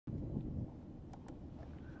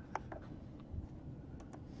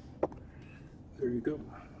There you go.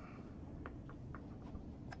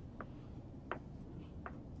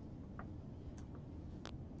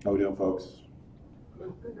 How we doing, folks?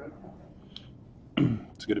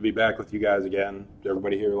 It's good to be back with you guys again. Did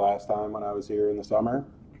everybody here last time when I was here in the summer?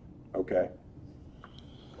 Okay.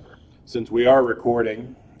 Since we are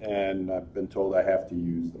recording, and I've been told I have to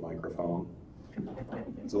use the microphone,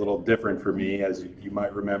 it's a little different for me. As you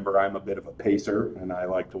might remember, I'm a bit of a pacer, and I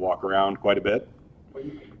like to walk around quite a bit. Well,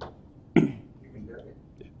 you can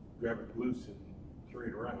grab it loose and carry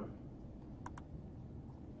it around.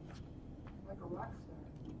 Like a rock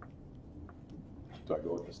So I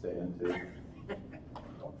go with the stand too.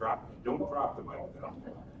 Don't drop the mic though.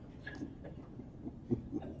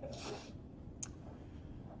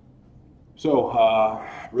 So,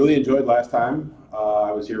 really enjoyed last time.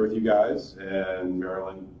 I was here with you guys, and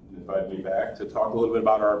Marilyn invited me back to talk a little bit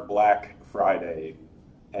about our Black Friday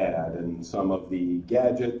ad and some of the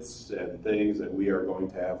gadgets and things that we are going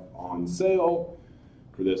to have on sale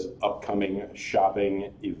for this upcoming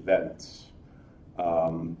shopping event.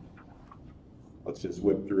 Let's just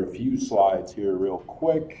whip through a few slides here real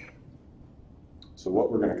quick. So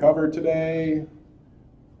what we're going to cover today,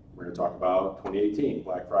 we're going to talk about 2018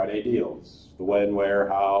 Black Friday deals, the when, where,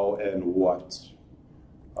 how, and what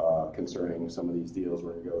concerning some of these deals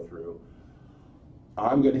we're going to go through.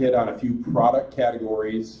 I'm going to hit on a few product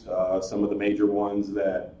categories, some of the major ones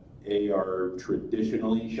that are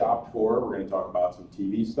traditionally shopped for. We're going to talk about some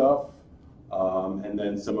TV stuff, and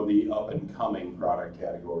then some of the up-and-coming product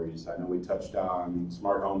categories. I know we touched on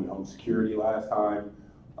smart home and home security last time.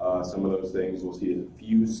 Some of those things, we'll see a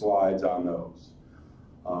few slides on those.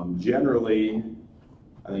 Generally,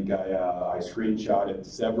 I think I screenshotted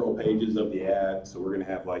several pages of the ad, so we're going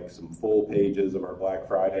to have like some full pages of our Black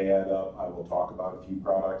Friday ad up. I will talk about a few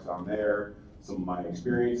products on there, some of my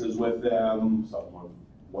experiences with them, some of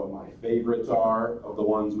what my favorites are of the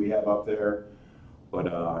ones we have up there. But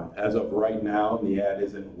as of right now, the ad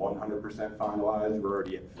isn't 100% finalized. We're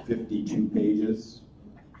already at 52 pages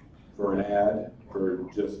for an ad for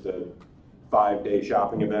just a 5-day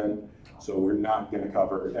shopping event. So we're not going to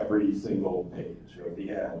cover every single page of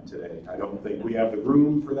the ad today. I don't think we have the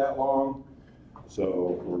room for that long.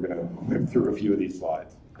 So we're going to whip through a few of these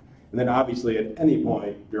slides. And then obviously at any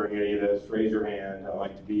point during any of this, raise your hand. I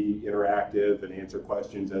like to be interactive and answer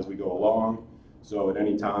questions as we go along. So at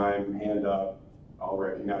any time, hand up. I'll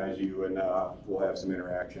recognize you, and we'll have some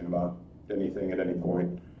interaction about anything at any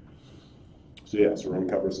point. So yes, we're going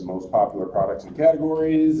to cover some most popular products and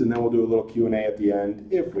categories, and then we'll do a little Q&A at the end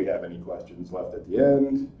if we have any questions left at the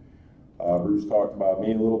end. Bruce talked about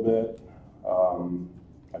me a little bit. I'm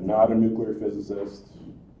not a nuclear physicist.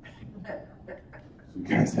 So you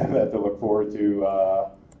guys have that to look forward to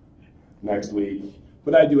next week.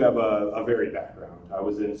 But I do have a varied background. I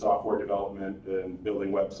was in software development and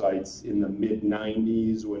building websites in the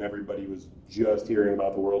mid-90s when everybody was just hearing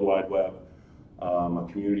about the World Wide Web. A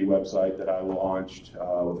community website that I launched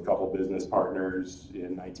with a couple business partners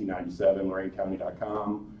in 1997,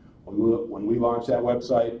 LoraineCounty.com. When we launched that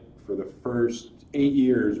website, for the first 8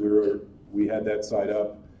 years we had that site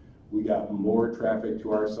up, we got more traffic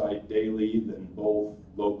to our site daily than both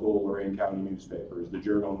local Lorain County newspapers, the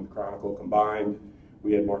Journal and the Chronicle combined.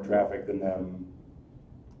 We had more traffic than them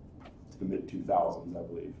to the mid-2000s, I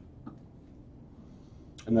believe.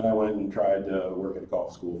 And then I went and tried to work at a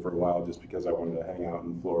golf school for a while just because I wanted to hang out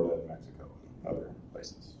in Florida and Mexico and other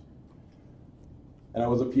places. And I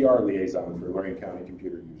was a PR liaison for Lorain County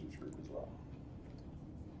Computer Users Group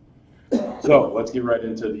as well. So let's get right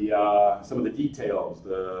into the some of the details,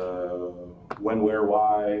 the when, where,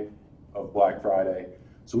 why of Black Friday.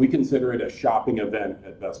 So we consider it a shopping event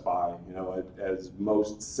at Best Buy. You know, as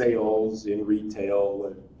most sales in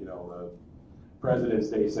retail, you know, the President's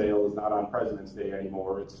Day sale is not on President's Day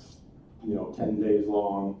anymore. It's, you know, 10 days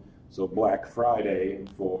long. So Black Friday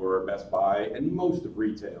for Best Buy and most of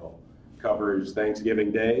retail covers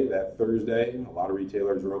Thanksgiving Day, that Thursday. A lot of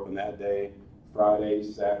retailers are open that day, Friday,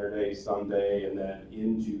 Saturday, Sunday, and then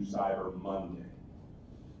into Cyber Monday.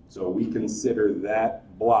 So we consider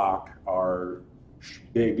that block our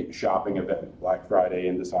big shopping event, Black Friday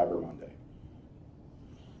into Cyber Monday.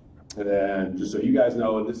 And then, just so you guys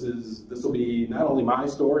know, and this will be not only my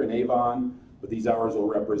store in Avon, but these hours will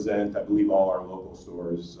represent, I believe, all our local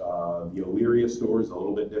stores. The Elyria store is a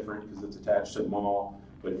little bit different because it's attached to the mall.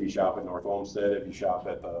 But if you shop at North Olmsted, if you shop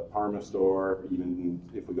at the Parma store, even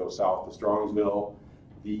if we go south to Strongsville,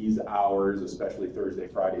 these hours, especially Thursday,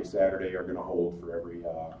 Friday, Saturday, are going to hold for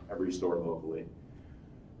every store locally.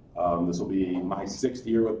 This will be my 6th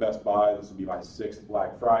year with Best Buy. This will be my 6th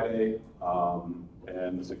Black Friday,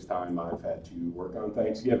 and the 6th time I've had to work on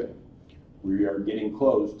Thanksgiving. we are getting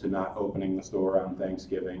close to not opening the store on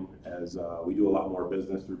Thanksgiving, as we do a lot more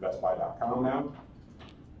business through BestBuy.com now.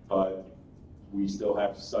 But we still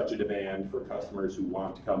have such a demand for customers who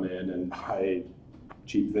want to come in and buy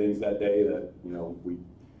cheap things that day that, you know,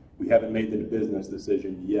 we haven't made the business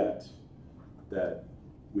decision yet that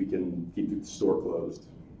we can keep the store closed.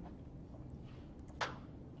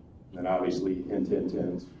 And obviously, hint, hint,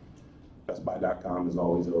 hint, BestBuy.com is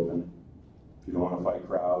always open. If you don't want to fight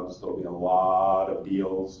crowds, there'll be a lot of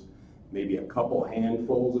deals, maybe a couple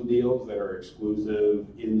handfuls of deals that are exclusive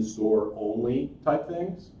in-store only type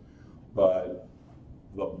things. But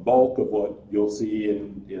the bulk of what you'll see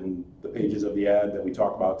in the pages of the ad that we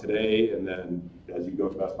talk about today, and then as you go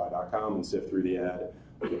to BestBuy.com and sift through the ad,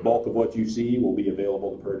 the bulk of what you see will be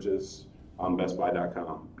available to purchase on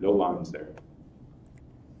BestBuy.com. No lines there.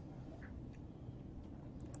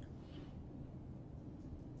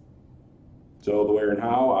 So the where and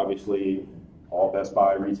how, obviously, all Best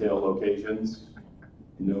Buy retail locations.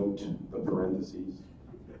 Note the parentheses.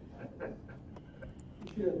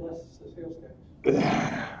 You should have less sales tax.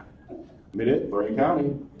 I mean, Lorraine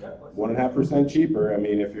County, 1.5% cheaper. I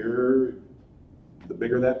mean, if you're, the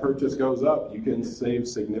bigger that purchase goes up, you can save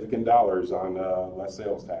significant dollars on less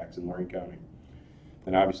sales tax in Lorraine County.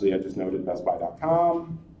 And obviously, I just noted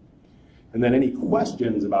BestBuy.com. And then any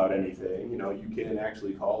questions about anything, you know, you can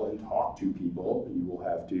actually call and talk to people. You will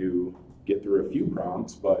have to get through a few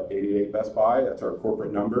prompts, but 888 Best Buy, that's our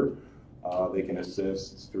corporate number. They can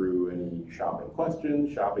assist through any shopping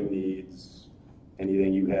questions, shopping needs,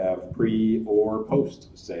 anything you have pre or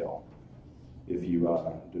post sale if you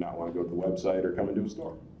do not want to go to the website or come into a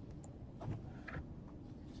store.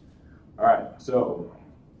 All right, so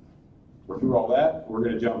we're through all that. We're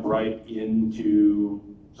going to jump right into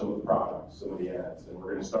some of the products, some of the ads. And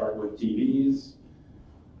we're going to start with TVs.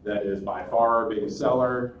 That is by far our biggest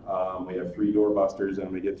seller. We have 3 doorbusters that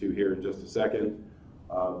I'm going to get to here in just a second.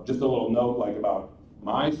 Just a little note like about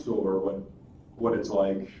my store, what it's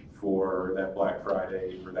like for that Black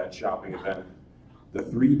Friday or that shopping event. The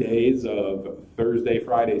 3 days of Thursday,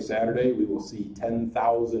 Friday, Saturday, we will see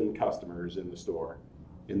 10,000 customers in the store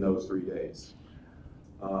in those 3 days.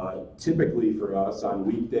 Typically for us on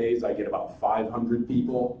weekdays, I get about 500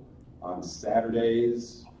 people. On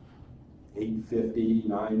Saturdays, 850,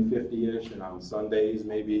 950-ish, and on Sundays,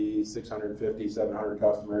 maybe 650, 700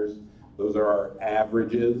 customers. Those are our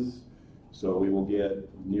averages. So we will get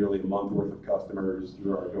nearly a month worth of customers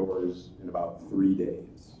through our doors in about 3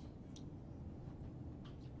 days.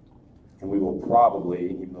 And we will probably,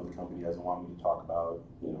 even though the company doesn't want me to talk about,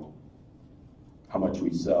 you know, how much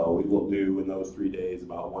we sell, we will do in those 3 days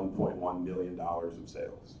about $1.1 million of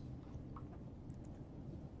sales.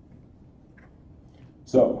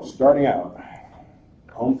 So starting out,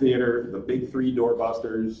 home theater, the big 3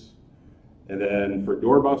 doorbusters, and then for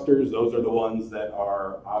doorbusters, those are the ones that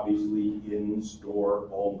are obviously in store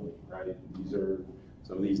only, right? These are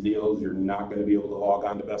some of these deals you're not going to be able to log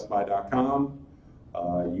on to BestBuy.com.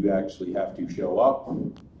 You actually have to show up.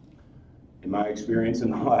 In my experience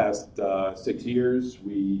in the last 6 years,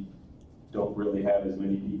 we don't really have as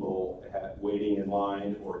many people waiting in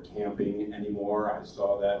line or camping anymore. I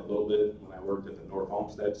saw that a little bit when I worked at the North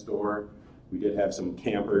Homestead store. We did have some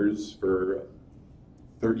campers for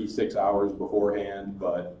 36 hours beforehand,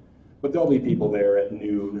 but there'll be people there at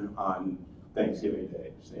noon on Thanksgiving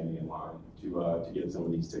Day standing in line to get some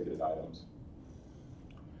of these ticketed items.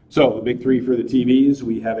 So the big 3 for the TVs,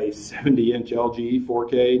 we have a 70-inch LG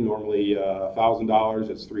 4K, normally $1,000,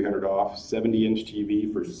 it's $300 off. 70-inch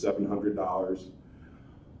TV for $700.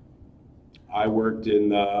 I worked in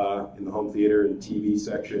the home theater and TV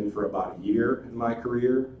section for about a year in my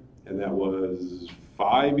career, and that was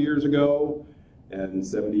 5 years ago. And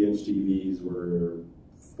 70-inch TVs were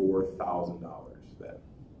 $4,000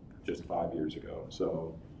 just 5 years ago.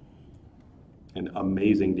 So an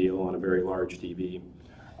amazing deal on a very large TV.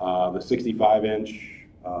 The 65-inch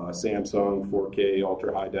Samsung 4K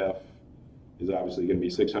Ultra High Def is obviously going to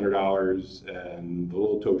be $600, and the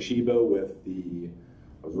little Toshiba with the,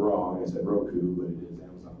 I was wrong, I said Roku, but it is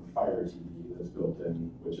Amazon Fire TV that's built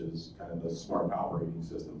in, which is kind of the smart operating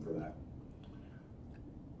system for that.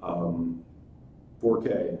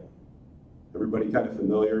 4K. Everybody kind of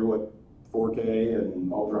familiar with 4K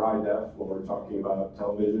and Ultra High Def when we're talking about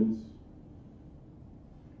televisions?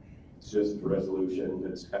 It's just resolution.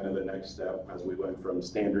 It's kind of the next step as we went from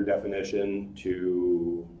standard definition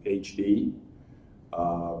to HD.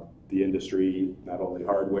 The industry, not only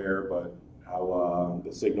hardware, but how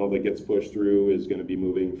the signal that gets pushed through is going to be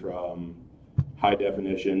moving from high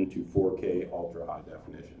definition to 4K ultra high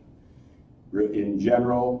definition. In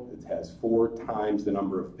general, it has 4 times the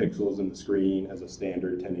number of pixels in the screen as a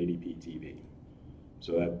standard 1080p TV.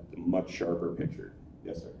 So that's a much sharper picture.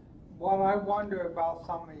 Yes, sir. What I wonder about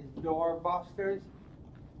some of these door busters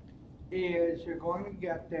is you're going to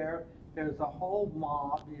get there, there's a whole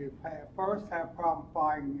mob, you first have problem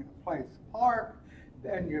finding a place to park,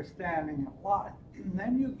 then you're standing in line, and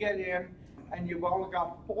then you get in and you've only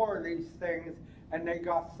got 4 of these things and they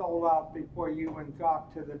got sold out before you even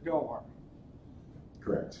got to the door.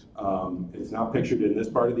 Correct. It's not pictured in this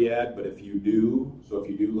part of the ad, but if you do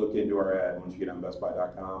look into our ad, once you get on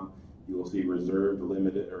bestbuy.com, you will see reserved,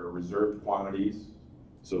 limited, or reserved quantities.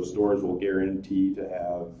 So stores will guarantee to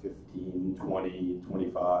have 15, 20,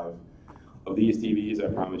 25 of these TVs.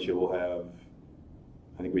 I promise you we'll have,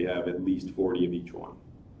 I think we have at least 40 of each one.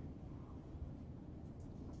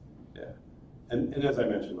 Yeah. And as I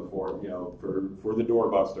mentioned before, you know, for the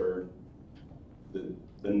doorbuster,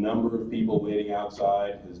 the number of people waiting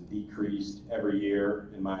outside has decreased every year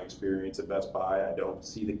in my experience at Best Buy. I don't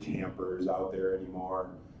see the campers out there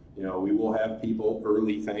anymore. You know, we will have people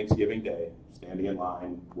early Thanksgiving Day standing in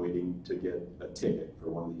line waiting to get a ticket for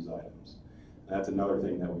one of these items. And that's another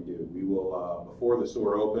thing that we do. We will, before the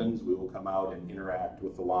store opens, we will come out and interact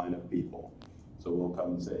with the line of people. So we'll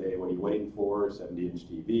come and say, hey, what are you waiting for? 70-inch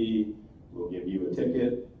TV. We'll give you a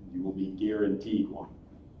ticket. You will be guaranteed one.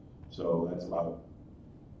 So that's about,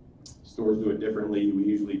 stores do it differently. We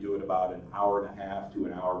usually do it about an hour and a half to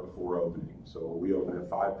an hour before opening. So we open at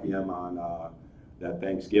 5 p.m. on that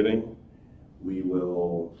Thanksgiving. We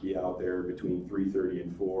will be out there between 3:30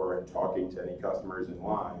 and 4 and talking to any customers in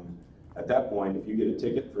line. At that point, if you get a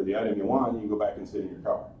ticket for the item you want, you can go back and sit in your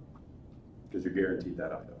car because you're guaranteed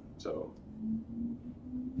that item. So,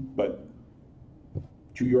 but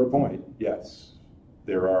to your point, yes,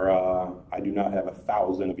 there are, I do not have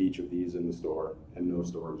 1,000 of each of these in the store, and no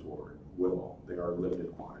stores will. They are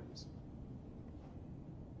limited quantities.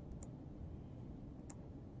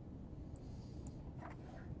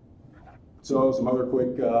 So some other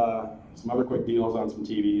quick deals on some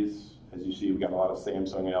TVs. As you see, we got a lot of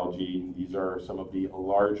Samsung and LG. These are some of the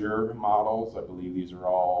larger models. I believe these are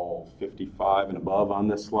all 55 and above on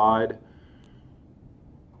this slide.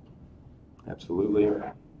 Absolutely.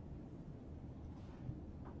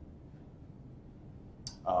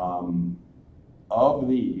 Of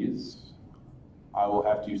these, I will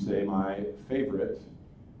have to say my favorite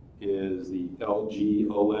is the LG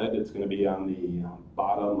OLED. It's going to be on the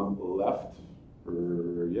bottom left,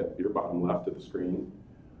 or yep, your bottom left of the screen.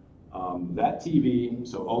 That TV,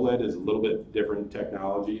 so OLED is a little bit different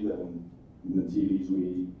technology than the TVs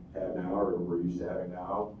we have now or we're used to having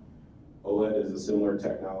now. OLED is a similar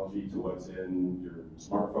technology to what's in your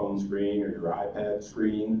smartphone screen or your iPad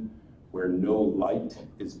screen, where no light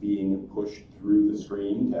is being pushed through the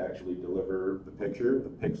screen to actually deliver the picture. The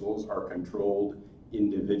pixels are controlled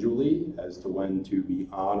individually as to when to be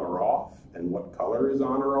on or off and what color is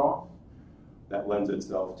on or off. That lends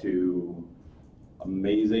itself to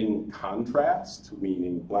amazing contrast,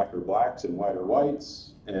 meaning blacker blacks and whiter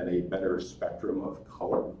whites, and a better spectrum of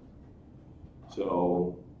color.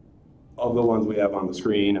 So of the ones we have on the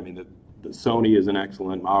screen, I mean, the Sony is an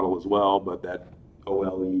excellent model as well, but that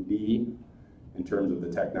OLED, in terms of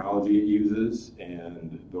the technology it uses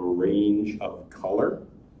and the range of color,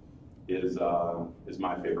 is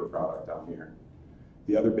my favorite product on here.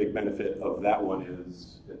 The other big benefit of that one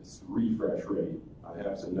is its refresh rate. I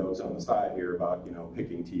have some notes on the side here about, you know,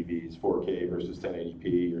 picking TVs, 4K versus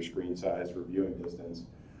 1080p, or screen size for viewing distance.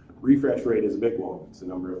 Refresh rate is a big one. It's the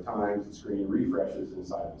number of times the screen refreshes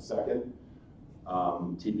inside of a second.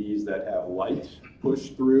 TVs that have light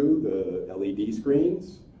pushed through the LED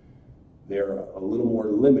screens, they're a little more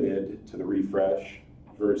limited to the refresh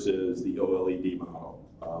versus the OLED model.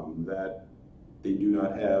 That they do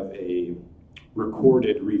not have a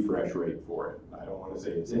recorded refresh rate for it. I don't want to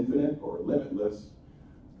say it's infinite or limitless,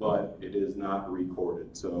 but it is not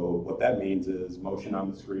recorded. So what that means is motion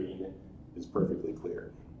on the screen is perfectly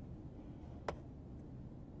clear.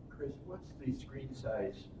 Chris, what's the screen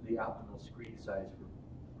size, the optimal screen size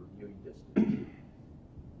for viewing distance?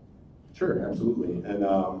 Sure, absolutely. And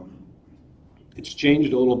it's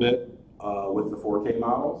changed a little bit with the 4K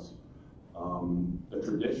models. The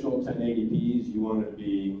traditional 1080p's, you want it to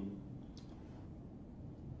be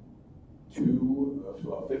a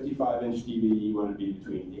 55-inch TV, you want it to be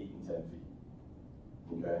between 8 and 10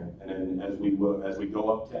 feet. Okay, and then as we go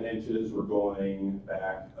up 10 inches, we're going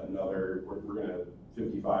back another. We're going to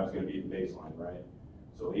 55 is going to be the baseline, right?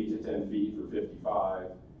 So 8 to 10 feet for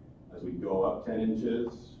 55. As we go up 10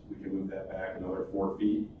 inches, we can move that back another 4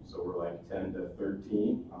 feet. So we're like 10 to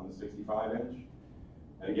 13 on the 65 inch.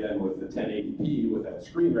 And again, with the 1080p, with that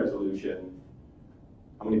screen resolution,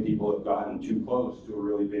 how many people have gotten too close to a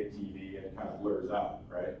really big TV and it kind of blurs out,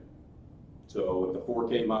 right? So with the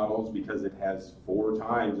 4K models, because it has 4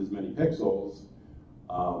 times as many pixels,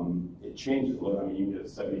 it changes a little. I mean, you can get a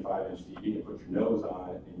 75-inch TV and put your nose on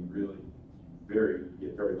it, and you really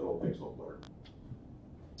get very little pixel blur.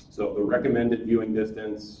 So the recommended viewing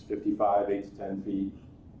distance, 55, 8 to 10 feet.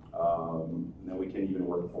 And then we can even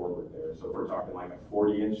work forward there. So if we're talking like a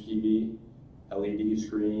 40-inch TV, LED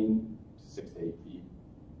screen, 6 to 8 feet.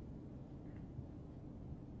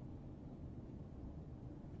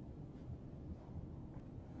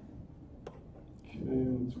 Okay,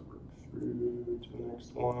 let's work through to the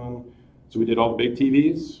next one. So we did all the big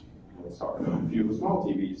TVs. Let's talk about a few of the small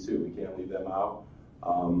TVs too. We can't leave them out.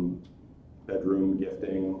 Bedroom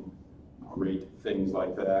gifting, great things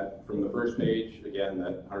like that. From the first page, again,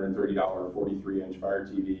 that $130 43-inch Fire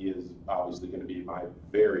TV is obviously going to be my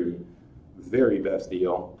very, very best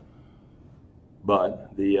deal. But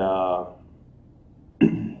the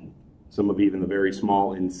some of even the very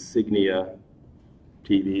small Insignia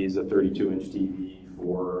TVs, a 32-inch TV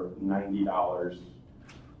for $90.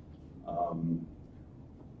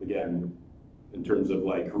 Again, in terms of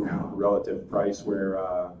like relative price where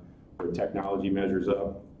technology measures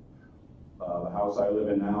up. The house I live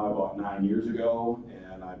in now, I bought 9 years ago,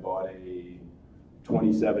 and I bought a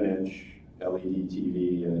 27-inch LED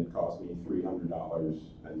TV, and it cost me $300,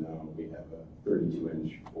 and now we have a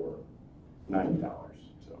 32-inch for $90.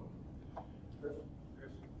 So, Chris,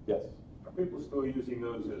 yes, are people still using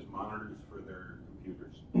those as monitors for their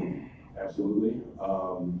computers? absolutely.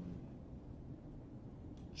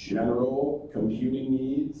 General computing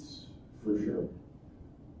needs, for sure.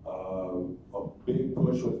 A big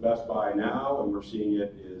push with Best Buy now, and we're seeing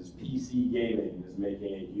it, is PC gaming is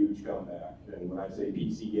making a huge comeback. And when I say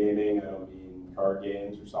PC gaming, I don't mean card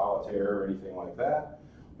games or solitaire or anything like that,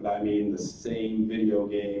 but I mean the same video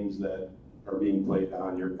games that are being played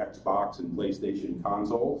on your Xbox and PlayStation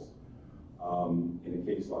consoles. In a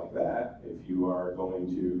case like that, if you are going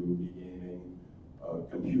to be gaming, a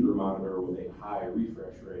computer monitor with a high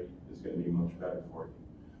refresh rate is going to be much better for you.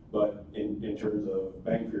 But in terms of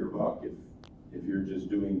bang for your buck, if you're just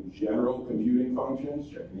doing general computing functions,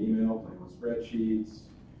 checking email, playing with spreadsheets,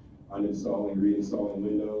 uninstalling, reinstalling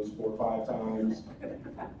Windows 4 or 5 times,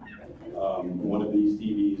 one of these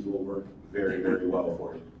TVs will work very, very well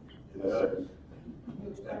for you. Yes, sir.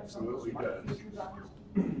 Absolutely does.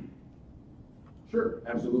 Sure,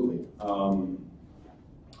 absolutely.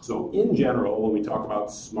 So in general, when we talk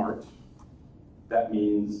about smart, that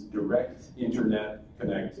means direct internet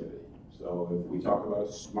connectivity. So if we talk about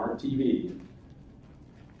a smart TV,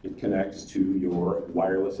 it connects to your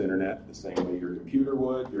wireless internet the same way your computer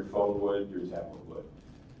would, your phone would, your tablet would.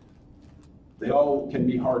 They all can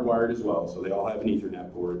be hardwired as well, so they all have an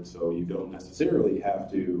Ethernet port, so you don't necessarily have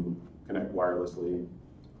to connect wirelessly.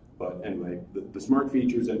 But anyway, the smart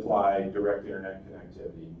features imply direct internet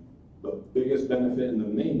connectivity. The biggest benefit and the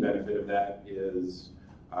main benefit of that is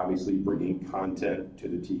obviously bringing content to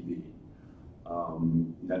the TV.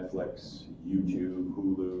 Netflix, YouTube,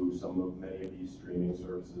 Hulu, many of these streaming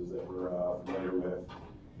services that we're familiar with.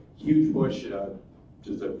 Huge push,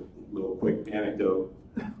 just a little quick anecdote.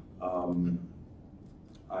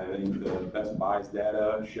 I think the Best Buy's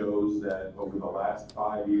data shows that over the last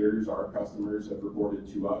 5 years, our customers have reported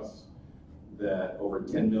to us that over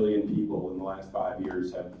 10 million people in the last 5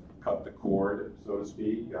 years have cut the cord, so to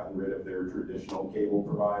speak, gotten rid of their traditional cable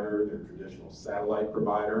provider, their traditional satellite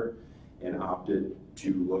provider, and opted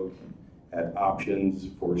to look at options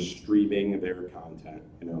for streaming their content.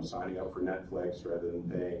 You know, signing up for Netflix rather than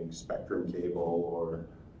paying Spectrum Cable or,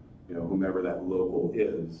 you know, whomever that local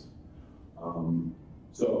is.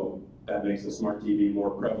 So that makes the smart TV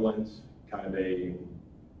more prevalent, kind of a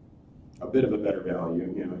bit of a better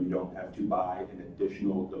value. You know, you don't have to buy an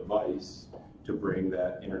additional device to bring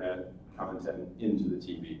that internet content into the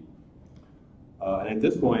TV. And at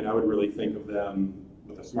this point, I would really think of them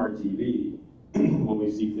with a smart TV when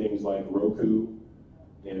we see things like Roku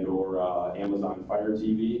and or Amazon Fire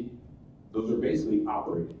TV. Those are basically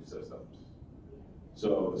operating systems.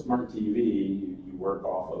 So the smart TV, you work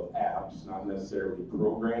off of apps, not necessarily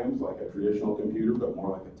programs like a traditional computer, but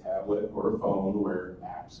more like a tablet or a phone where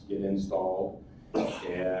apps get installed.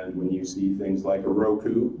 And when you see things like a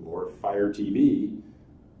Roku or Fire TV,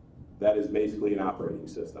 that is basically an operating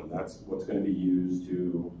system. That's what's going to be used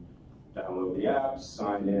to download the apps,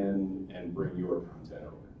 sign in, and bring your content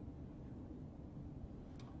over.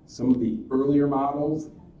 Some of the earlier models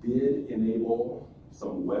did enable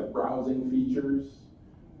some web browsing features,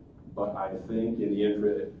 but I think in the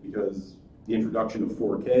internet, because the introduction of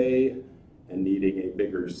 4K and needing a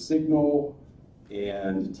bigger signal,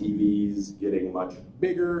 and TVs getting much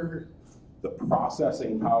bigger, the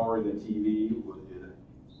processing power in the TV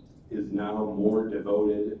is now more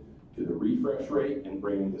devoted to the refresh rate and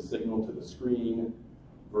bringing the signal to the screen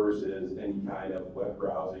versus any kind of web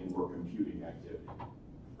browsing or computing activity.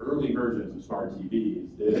 Early versions of smart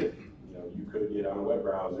TVs did, you could get on a web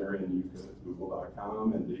browser and you could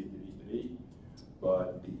google.com and delete,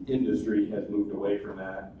 but the industry has moved away from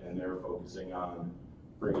that, and they're focusing on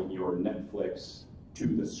bringing your Netflix to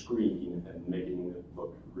the screen and making it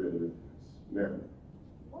look really, really nice. Mary?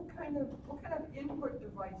 What kind of input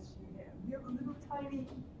device do you have? Do you have a little tiny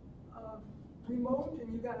remote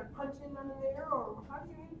and you got to punch in on there, or how do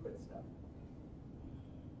you input stuff?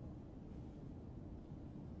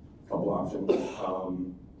 Couple options.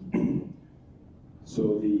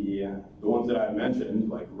 So the ones that I mentioned,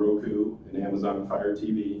 like Roku and Amazon Fire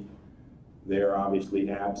TV, they are obviously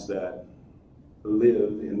apps that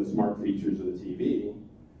live in the smart features of the TV.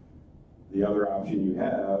 The other option you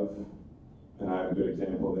have, and I have a good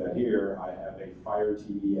example of that here, I have a Fire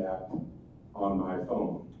TV app on my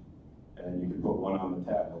phone, and you can put one on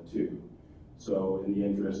the tablet too. So in the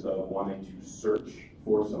interest of wanting to search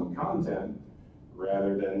for some content,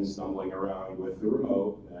 rather than stumbling around with the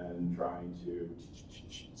remote and trying to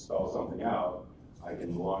spell something out, I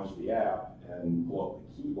can launch the app and pull up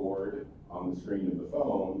the keyboard on the screen of the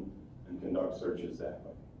phone and conduct searches that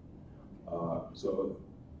way. So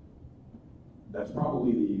that's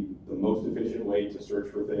probably the most efficient way to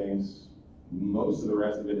search for things. Most of the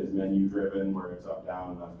rest of it is menu driven, where it's up,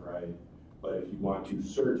 down, left, right. But if you want to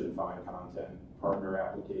search and find content, partner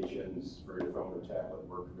applications for your phone or tablet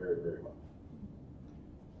work very, very well.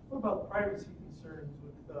 What about privacy concerns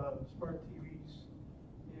with smart TVs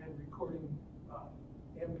and recording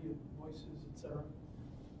ambient voices, etc.?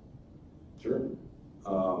 Sure.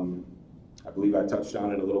 I believe I touched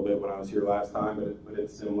on it a little bit when I was here last time, but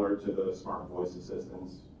it's similar to the smart voice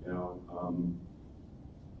assistants.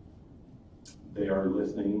 They are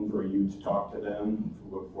listening for you to talk to them,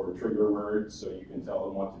 look for trigger words so you can tell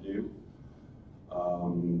them what to do.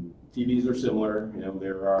 TVs are similar,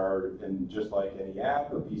 there are, and just like any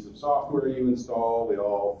app or piece of software you install, they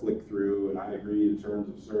all flick through, and I agree to terms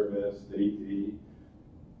of service,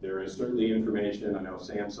 there is certainly information. I know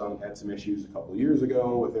Samsung had some issues a couple years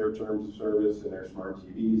ago with their terms of service and their smart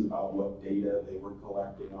TVs about what data they were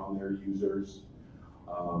collecting on their users.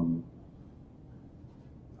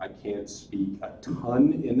 I can't speak a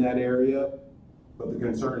ton in that area, but the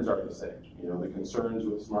concerns are the same. The concerns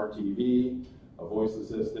with smart TV, a voice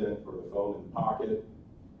assistant, or the phone in the pocket,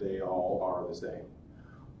 they all are the same.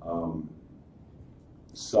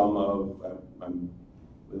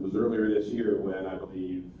 It was earlier this year when I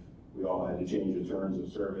believe we all had to change the terms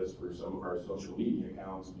of service for some of our social media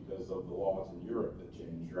accounts because of the laws in Europe that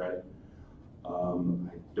changed, right?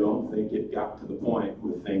 I don't think it got to the point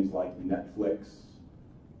with things like Netflix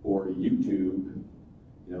or YouTube,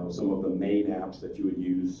 some of the main apps that you would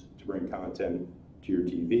use to bring content to your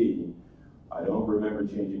TV. I don't remember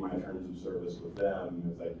changing my terms of service with them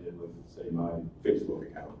as I did with, say, my Facebook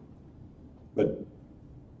account. But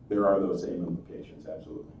there are those same implications,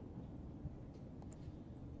 absolutely.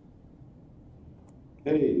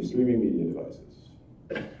 Hey, streaming media devices.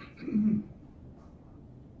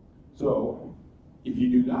 So, if you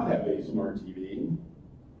do not have a smart TV,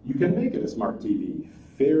 you can make it a smart TV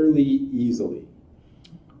fairly easily.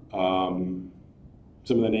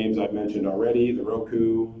 Some of the names I've mentioned already, the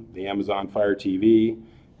Roku, the Amazon Fire TV.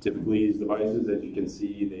 Typically, these devices, as you can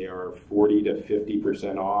see, they are 40 to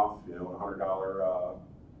 50% off. A $100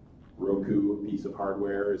 Roku piece of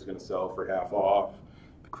hardware is going to sell for half off.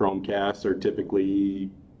 The Chromecasts are typically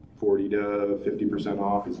 40 to 50%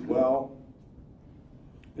 off as well.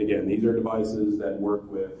 Again, these are devices that work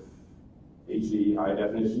with HD, high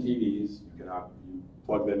definition TVs. You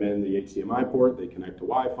plug them in the HDMI port, they connect to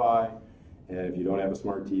Wi-Fi, and if you don't have a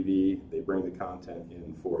smart TV, they bring the content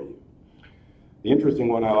in for you. The interesting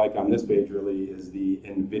one I like on this page really is the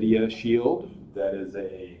NVIDIA Shield. That is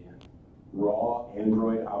a raw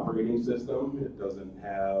Android operating system. It doesn't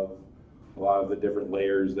have a lot of the different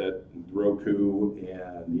layers that Roku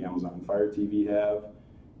and the Amazon Fire TV have.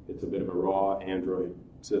 It's a bit of a raw Android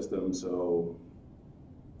system, so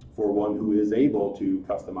for one who is able to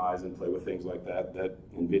customize and play with things like that, that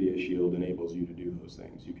NVIDIA Shield enables you to do those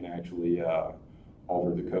things. You can actually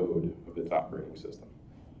alter the code of its operating system.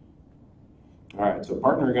 All right, so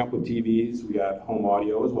partnering up with TVs, we got home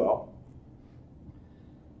audio as well.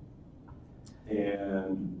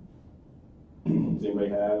 And does anybody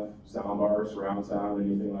have sound bar, surround sound,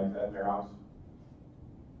 anything like that in their house?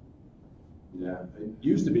 Yeah, it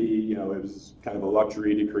used to be, you know, it was kind of a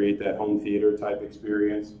luxury to create that home theater type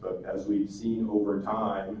experience, but as we've seen over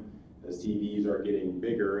time, as TVs are getting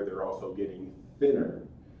bigger, they're also getting thinner.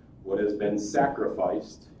 What has been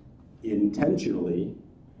sacrificed intentionally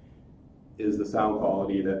is the sound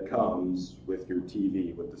quality that comes with your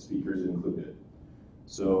TV, with the speakers included.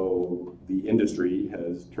 So the industry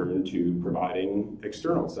has turned to providing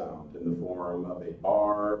external sound in the form of a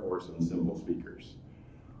bar or some simple speakers.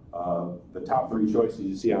 The top 3 choices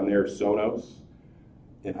you see on there, Sonos,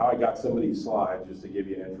 and how I got some of these slides, just to give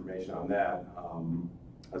you information on that,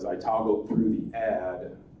 as I toggled through the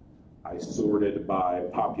ad, I sorted by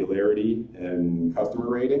popularity and customer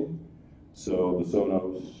rating. So the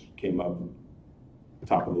Sonos came up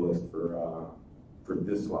top of the list for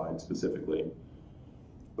this slide specifically.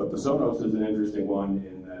 But the Sonos is an interesting one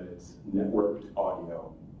in that it's networked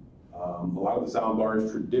audio. A lot of the sound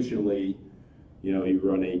bars traditionally, you know, you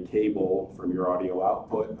run a cable from your audio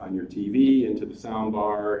output on your TV into the sound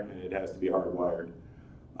bar, and it has to be hardwired.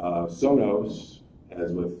 Sonos,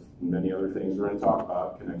 as with many other things we're going to talk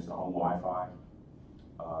about, connects to home Wi-Fi.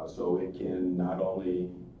 So it can not only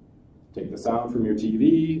take the sound from your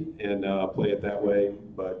TV and play it that way,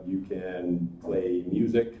 but you can play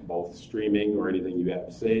music, both streaming or anything you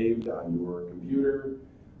have saved on your computer.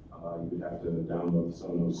 You would have to download the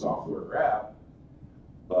Sonos software or app,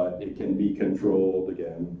 but it can be controlled,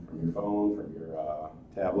 again, from your phone, from your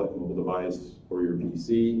tablet, mobile device, or your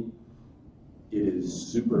PC. It is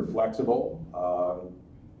super flexible.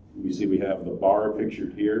 You see we have the bar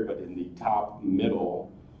pictured here, but in the top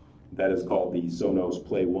middle, that is called the Sonos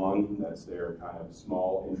Play 1. That's their kind of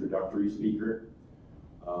small introductory speaker.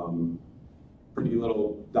 Pretty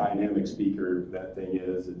little dynamic speaker that thing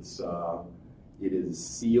is. It is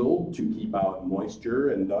sealed to keep out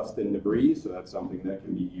moisture and dust and debris, so that's something that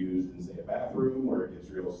can be used in, say, a bathroom where it gets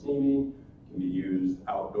real steamy. It can be used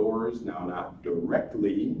outdoors, now not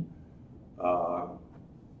directly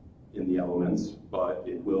in the elements, but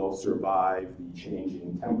it will survive the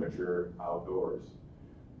changing temperature outdoors.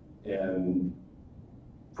 And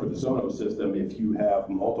for the Sonos system, if you have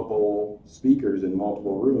multiple speakers in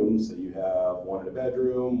multiple rooms, so you have one in a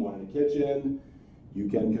bedroom, one in a kitchen, you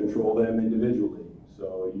can control them individually.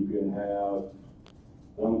 So you can have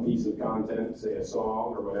one piece of content, say a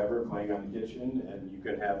song or whatever, playing on the kitchen, and you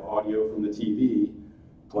can have audio from the TV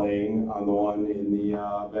playing on the one in the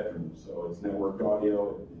bedroom. So it's networked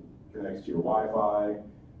audio, it connects to your Wi-Fi.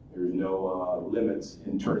 There's no limits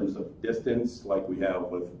in terms of distance like we have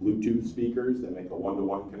with Bluetooth speakers that make a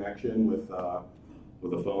one-to-one connection with a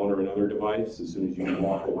phone or another device. As soon as you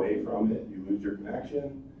walk away from it, you lose your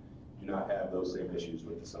connection. You do not have those same issues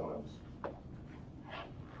with the Sonos.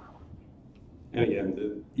 And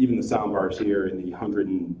again, even the sound bars here in the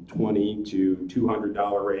 $120 to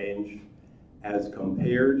 $200 range, as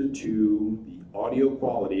compared to the audio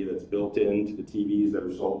quality that's built into the TVs that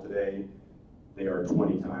are sold today, they are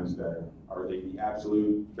 20 times better. Are they the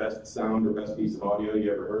absolute best sound or best piece of audio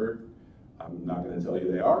you ever heard? I'm not going to tell you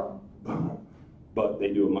they are, but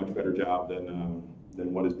they do a much better job than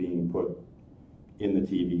what is being put in the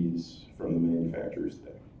TVs from the manufacturers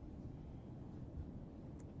today.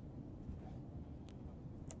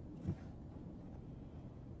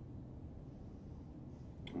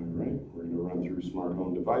 All right, we're going to run through smart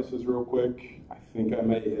home devices real quick. I think I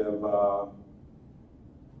may have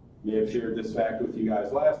shared this fact with you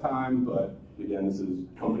guys last time, but again, this is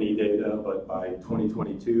company data, but by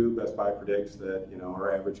 2022, Best Buy predicts that, you know,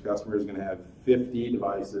 our average customer is going to have 50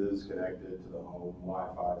 devices connected to the home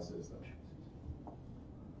Wi-Fi system.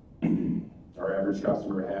 Our average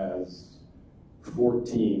customer has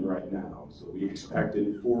 14 right now, so we expect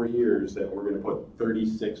in 4 years that we're going to put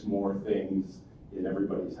 36 more things in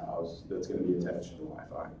everybody's house that's going to be attached to the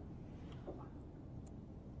Wi-Fi.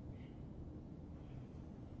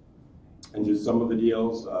 And just some of the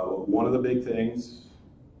deals, one of the big things,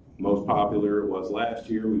 most popular was last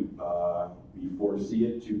year, we foresee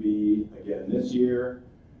it to be again this year,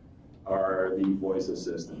 are the voice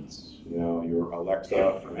assistants. You know, your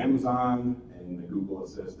Alexa from Amazon and the Google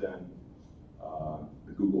Assistant,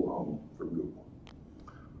 the Google Home from Google.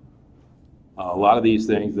 A lot of these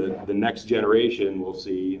things, the next generation will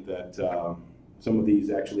see that some of these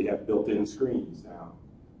actually have built-in screens now.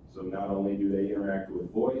 So not only do they interact with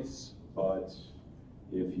voice, but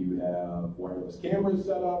if you have wireless cameras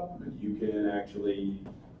set up, you can actually,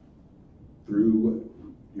 through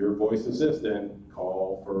your voice assistant,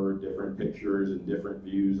 call for different pictures and different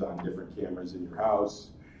views on different cameras in your house.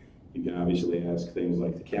 You can obviously ask things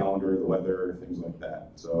like the calendar, the weather, things like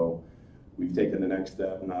that. So we've taken the next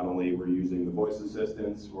step. Not only we're using the voice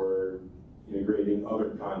assistants, we're integrating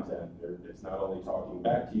other content. It's not only talking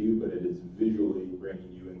back to you, but it is visually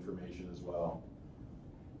bringing you information as well.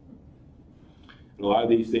 And a lot of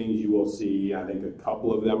these things you will see, I think a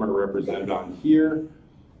couple of them are represented on here,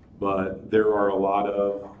 but there are a lot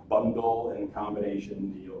of bundle and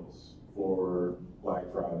combination deals for Black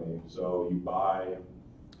Friday. So you buy,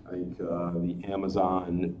 I think the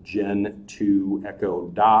Amazon Gen 2 Echo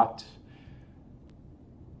Dot,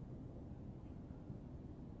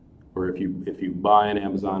 or if you buy an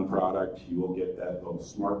Amazon product, you will get that little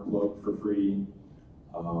smart plug for free.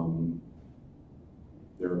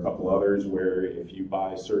 There are a couple others where if you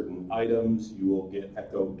buy certain items, you will get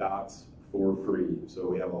Echo Dots for free. So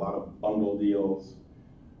we have a lot of bundle deals.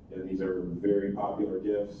 And these are very popular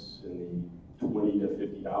gifts in the $20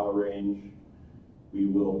 to $50 range. We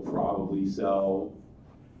will probably sell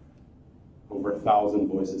over 1,000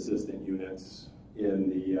 voice assistant units in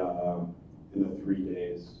the 3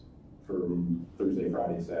 days from Thursday,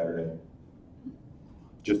 Friday, Saturday,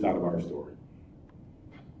 just out of our store.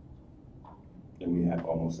 And we have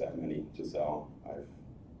almost that many to sell. I've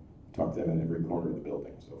talked to them in every corner of the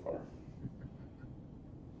building so far.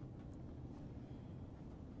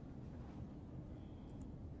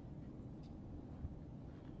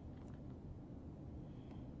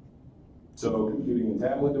 So computing and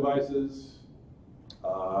tablet devices,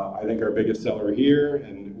 I think our biggest seller here,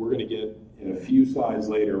 and we're going to get in a few slides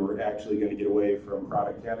later, we're actually going to get away from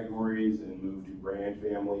product categories and move to brand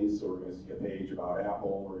families. So we're going to see a page about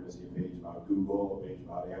Apple, we're going to see a page about Google, a page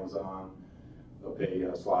about Amazon,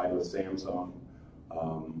 a slide with Samsung,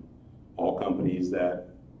 all companies that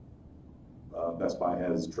Best Buy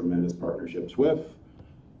has tremendous partnerships with.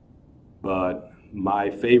 But my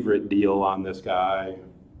favorite deal on this guy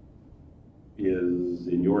is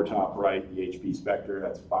in your top right, the HP Spectre.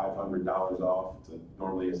 That's $500 off. It's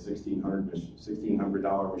normally a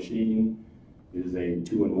 $1,600 machine. It is a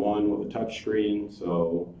 2-in-1 with a touch screen.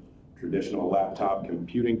 So traditional laptop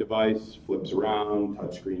computing device, flips around,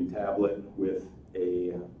 touchscreen tablet with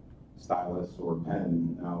a stylus or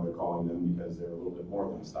pen. Now they're calling them because they're a little bit more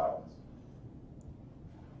than a stylus.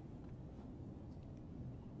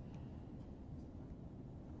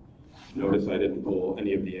 Notice I didn't pull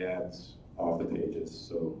any of the ads off the pages.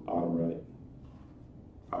 So bottom right,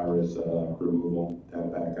 virus removal, data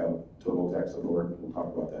backup, total tech support. We'll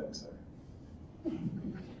talk about that in a second.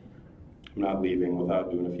 I'm not leaving without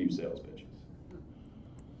doing a few sales pitches.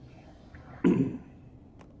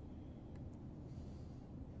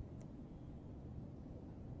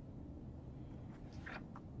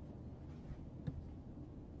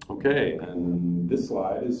 Okay, and this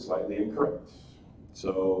slide is slightly incorrect.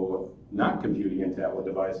 So not computing and tablet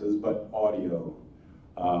devices, but audio,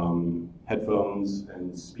 headphones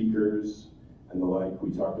and speakers and the like. We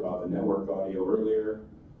talked about the network audio earlier.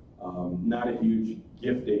 Not a huge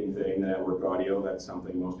gifting thing, the network audio. That's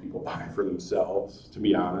something most people buy for themselves, to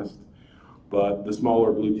be honest. But the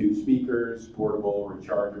smaller Bluetooth speakers, portable,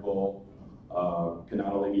 rechargeable, can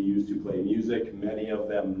not only be used to play music, many of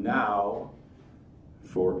them now,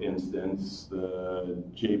 for instance, the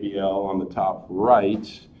JBL on the top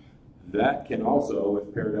right, that can also,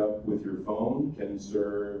 if paired up with your phone, can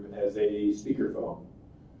serve as a speakerphone.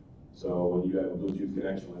 So when you have a Bluetooth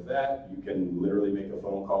connection with that, you can literally make a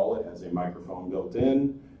phone call. It has a microphone built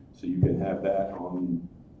in, so you can have that in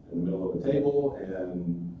the middle of the table,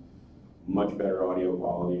 and much better audio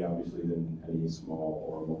quality, obviously, than any small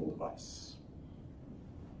or mobile device.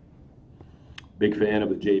 Big fan of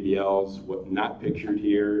the JBLs. What not pictured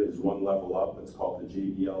here is one level up. It's called the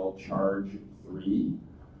JBL Charge 3.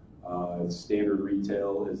 Standard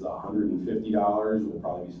retail is $150. We'll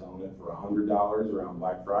probably be selling it for $100 around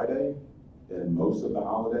Black Friday and most of the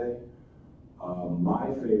holiday. My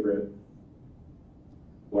favorite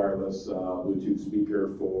wireless Bluetooth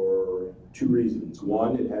speaker for two reasons.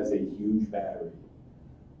 One, it has a huge battery.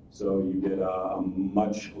 So you get a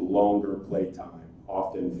much longer play time.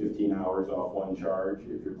 Often 15 hours off one charge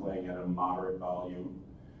if you're playing at a moderate volume.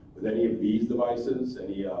 With any of these devices,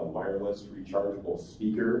 any wireless rechargeable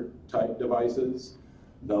speaker type devices,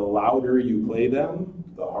 the louder you play them,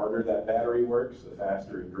 the harder that battery works, the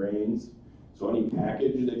faster it drains. So any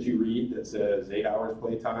package that you read that says 8 hours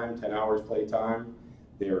playtime, 10 hours playtime,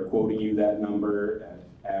 they are quoting you that number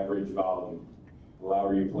at average volume. The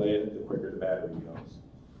louder you play it, the quicker the battery goes.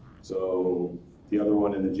 So the other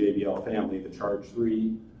one in the JBL family, the Charge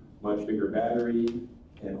 3, much bigger battery,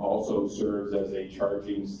 and also serves as a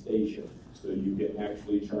charging station. So you can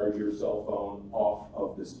actually charge your cell phone off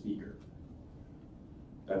of the speaker.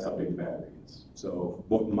 That's how big the battery is. So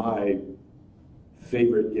what my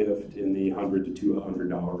favorite gift in the $100 to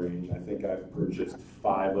 $200 range, I think I've purchased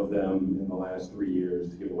 5 of them in the last 3 years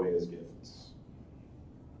to give away as gifts.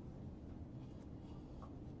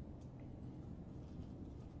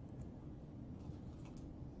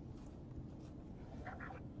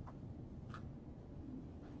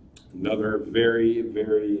 Another very,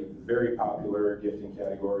 very, very popular gifting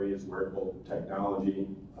category is wearable technology.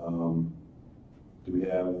 Do we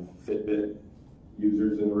have Fitbit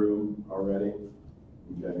users in the room already?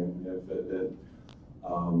 Okay, we have Fitbit.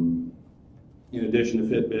 In addition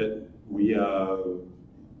to Fitbit,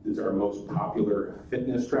 it's our most popular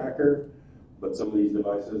fitness tracker, but some of these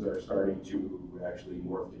devices are starting to actually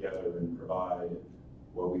morph together and provide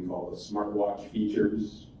what we call the smartwatch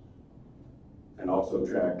features, and also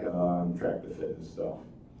track the fitness stuff.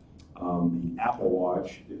 The Apple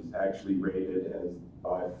Watch is actually rated as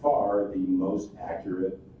by far the most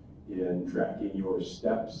accurate in tracking your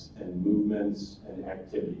steps and movements and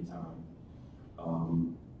activity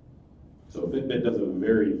time. So Fitbit does a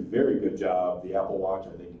very, very good job. The Apple Watch,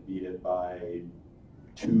 I think, beat it by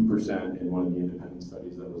 2% in one of the independent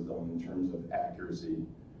studies that was done in terms of accuracy.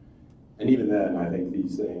 And even then, I think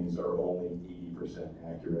these things are only 80%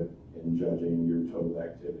 accurate in judging your total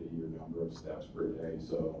activity, your number of steps per day.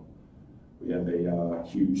 So we have a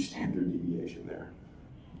huge standard deviation there.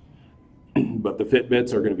 But the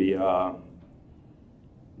Fitbits are going to be the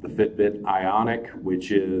Fitbit Ionic,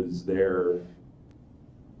 which is their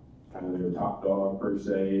kind of their top dog per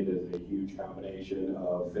se. It is a huge combination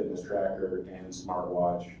of fitness tracker and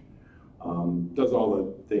smartwatch. Does all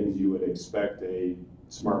the things you would expect a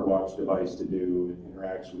smartwatch device to do. It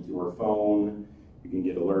interacts with your phone. You can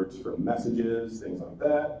get alerts from messages, things like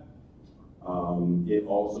that. It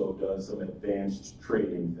also does some advanced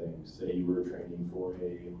training things. Say you were training for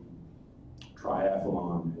a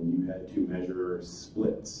triathlon and you had to measure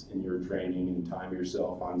splits in your training and time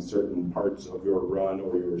yourself on certain parts of your run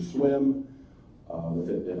or your swim. The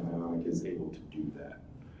Fitbit Ionic is able to do that.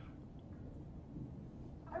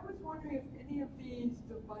 I was wondering if any of these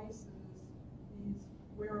devices, these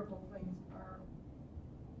wearable things,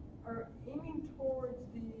 are aiming towards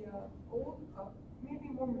the old, maybe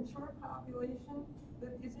more mature population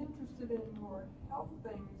that is interested in more health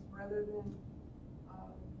things rather than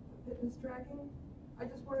fitness tracking. I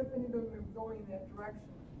just wonder if any of them are going in that direction.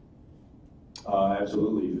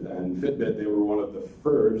 Absolutely, and Fitbit, they were one of the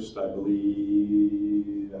first, I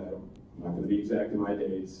believe, I'm not going to be exact in my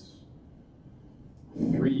dates,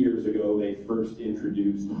 3 years ago they first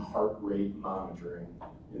introduced heart rate monitoring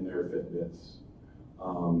in their Fitbits.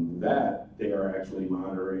 That they are actually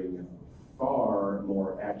monitoring far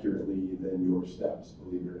more accurately than your steps,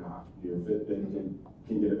 believe it or not. Your Fitbit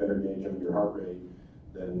can get a better gauge of your heart rate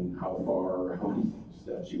than how many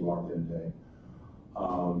steps you walked in a day.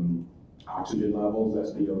 Oxygen levels,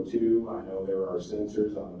 SpO2, I know there are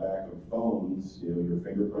sensors on the back of phones, your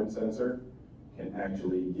fingerprint sensor can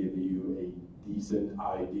actually give you a decent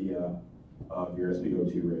idea of your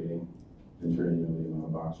SpO2 rating in terms of the amount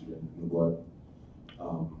of oxygen in the blood.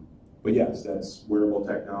 But yes, that's wearable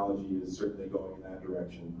technology is certainly going in that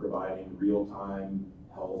direction, providing real-time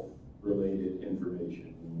health-related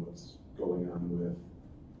information and what's going on with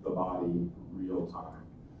the body real time.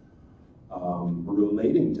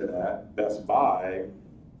 Relating to that, Best Buy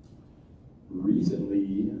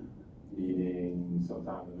recently, meaning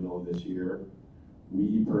sometime in the middle of this year,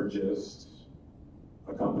 we purchased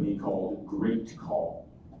a company called Great Call.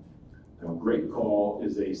 Now, Great Call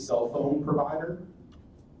is a cell phone provider,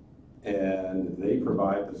 and they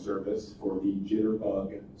provide the service for the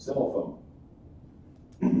Jitterbug cell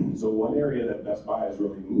phone. So one area that Best Buy is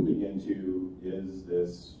really moving into is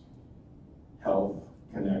this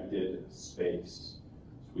health-connected space.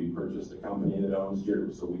 So we purchased a company that owns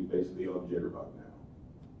Jitterbug, so we basically own Jitterbug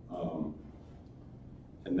now.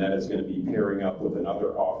 And that is going to be pairing up with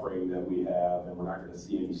another offering that we have, and we're not going to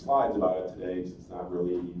see any slides about it today because it's not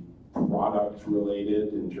really product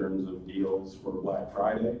related in terms of deals for Black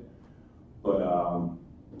Friday, but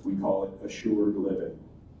we call it Assured Living.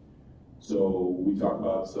 So we talk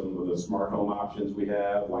about some of the smart home options we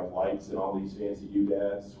have, like lights and all these fancy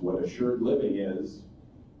doodads. What Assured Living is,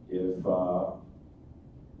 if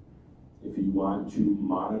you want to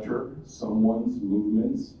monitor someone's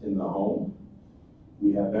movements in the home,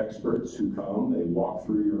 we have experts who come, they walk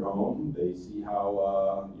through your home, they see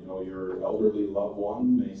how your elderly loved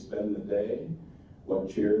one may spend the day, what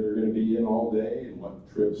chair they're going to be in all day, and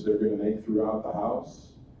what trips they're going to make throughout the house.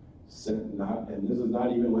 And this is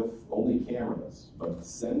not even with only cameras, but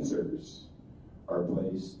sensors are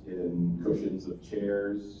placed in cushions of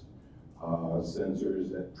chairs, sensors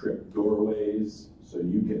that trip doorways, so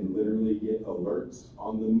you can literally get alerts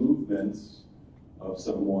on the movements of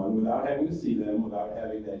someone without having to see them, without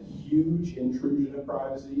having that huge intrusion of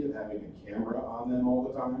privacy of having a camera on them all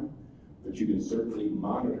the time. But you can certainly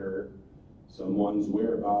monitor someone's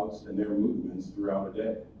whereabouts and their movements throughout a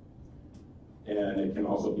day. And it can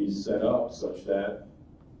also be set up such that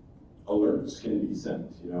alerts can be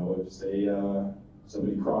sent. You know, if say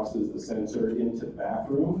somebody crosses the sensor into the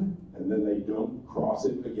bathroom and then they don't cross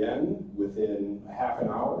it again within a half an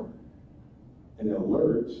hour, an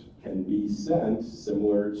alert can be sent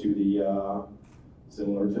similar to the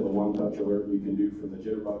one-touch alert you can do from the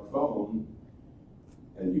Jitterbug phone,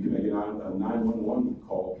 and you can make a 911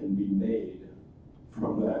 call can be made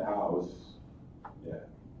from that house. Yeah.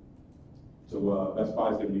 So Best Buy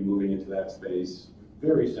is going to be moving into that space,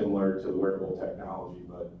 very similar to the wearable technology,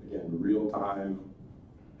 but again, real-time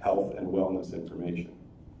health and wellness information.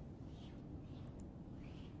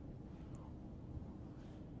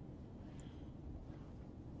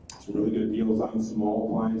 Some really good deals on small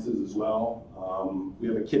appliances as well. We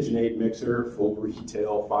have a KitchenAid mixer, full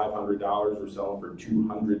retail, $500. We're selling for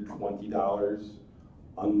 $220.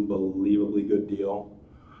 Unbelievably good deal.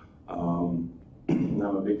 I'm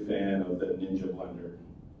a big fan of the Ninja blender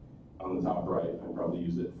on the top right. I probably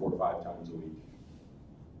use it 4 or 5 times a week.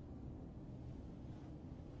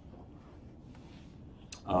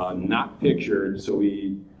 Not pictured, so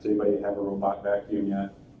does anybody have a robot vacuum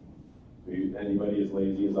yet? Anybody as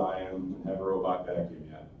lazy as I am have a robot vacuum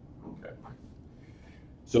yet? Okay.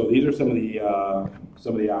 So these are some of the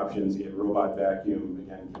options. You get a robot vacuum,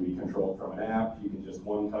 again, can be controlled from an app. You can just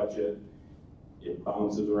one-touch it. It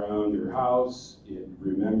bounces around your house. It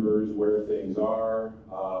remembers where things are.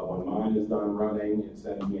 When mine is done running, it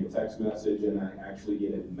sends me a text message, and I actually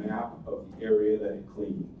get a map of the area that it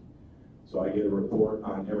cleaned. So I get a report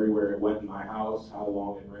on everywhere it went in my house, how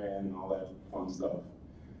long it ran, and all that fun stuff.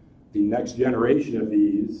 The next generation of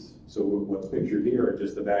these, so what's pictured here are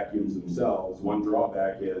just the vacuums themselves. One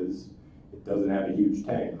drawback is it doesn't have a huge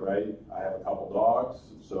tank, right? I have a couple dogs,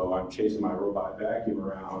 so I'm chasing my robot vacuum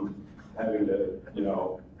around, having to, you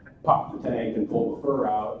know, pop the tank and pull the fur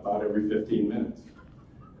out about every 15 minutes.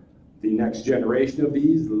 The next generation of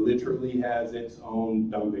these literally has its own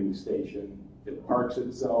dumping station. It parks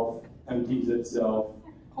itself, empties itself,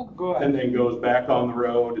 Oh, good. and then goes back on the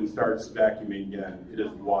road and starts vacuuming again. It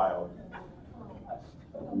is wild.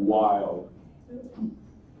 Wild.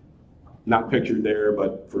 Not pictured there,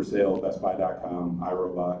 but for sale, bestbuy.com,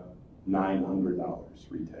 iRobot, $900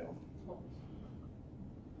 retail.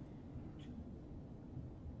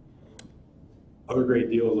 Other great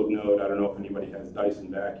deals of note, I don't know if anybody has Dyson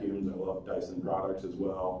vacuums. I love Dyson products as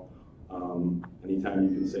well. Anytime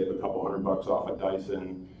you can save a couple $100 off a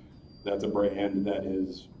Dyson, that's a brand that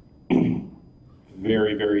is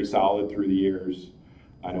very, very solid through the years.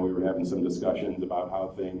 I know we were having some discussions about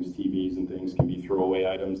how TVs and things can be throwaway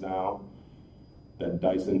items now. That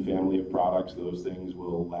Dyson family of products, those things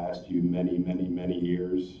will last you many, many, many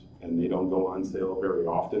years, and they don't go on sale very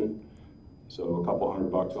often. So a couple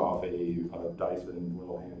 $100 off a Dyson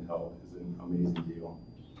little handheld is an amazing deal.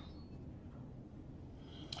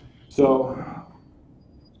 So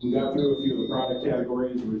we got through a few of the product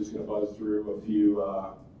categories. We're just going to buzz through a few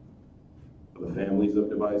of the families of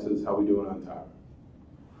devices. How are we doing on time?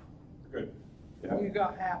 Good. Yeah. You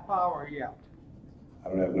got half hour yet. I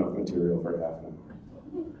don't have enough material for half an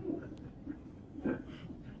hour,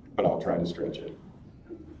 but I'll try to stretch it.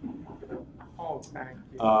 Oh, thank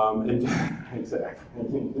you.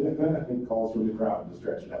 Exactly. Calls from the crowd to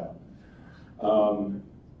stretch it out.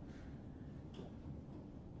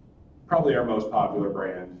 Probably our most popular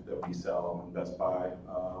brand that we sell in Best Buy.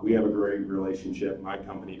 We have a great relationship, my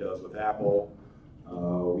company does, with Apple.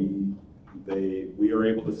 We are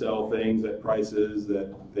able to sell things at prices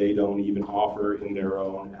that they don't even offer in their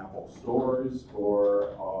own Apple stores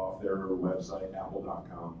or off their website,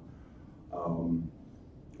 apple.com.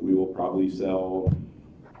 We will probably sell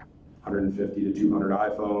 150 to 200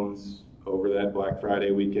 iPhones over that Black Friday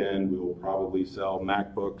weekend. We will probably sell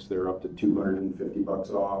MacBooks. They're up to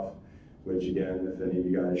 $250 off, which again, if any of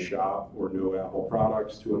you guys shop or know Apple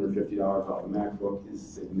products, $250 off a MacBook is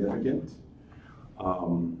significant.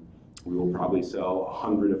 We will probably sell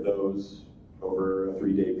 100 of those over a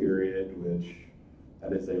 3-day period, which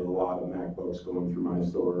that is a lot of MacBooks going through my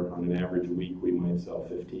store. On an average week, we might sell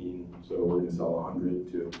 15. So we're going to sell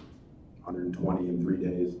 100 to 120 in 3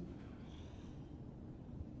 days.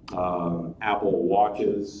 Apple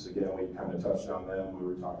Watches, again, we kind of touched on them. We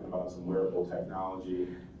were talking about some wearable technology.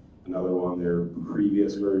 Another one, their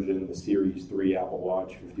previous version, the Series 3 Apple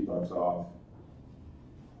Watch, $50 off.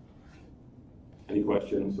 Any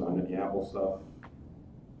questions on any Apple stuff?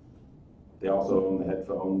 They also own the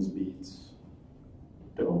headphones, Beats,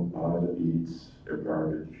 Don't buy the beats, they're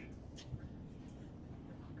garbage.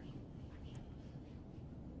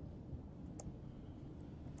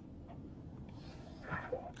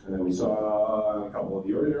 And then we saw a couple of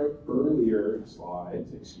the earlier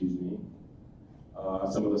slides, excuse me,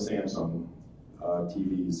 some of the Samsung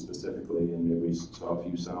TVs specifically, and maybe we saw a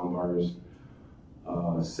few sound bars.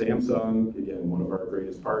 Samsung, again, one of our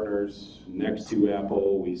greatest partners. Next to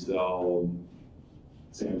Apple, we sell,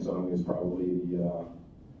 Samsung is probably the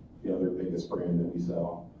other biggest brand that we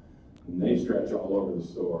sell. And they stretch all over the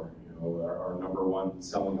store. You know, our number one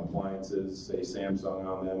selling appliances say Samsung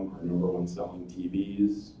on them. Our number one selling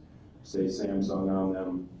TVs say Samsung on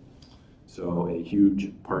them. So a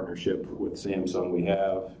huge partnership with Samsung we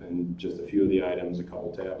have, and just a few of the items, a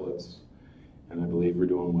couple tablets. And I believe we're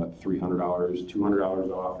doing, what, $300,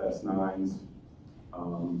 $200 off S9s.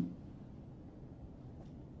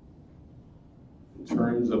 In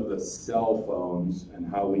terms of the cell phones and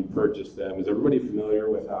how we purchase them, is everybody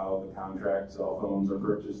familiar with how the contract cell phones are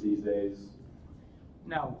purchased these days?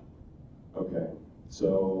 No. Okay,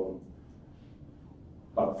 so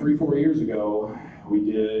about 3-4 years ago, we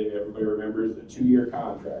did, everybody remembers, the 2-year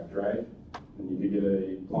contract, right? And you could get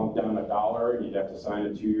a plunk down $1, and you'd have to sign a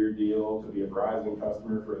 2-year deal to be a Verizon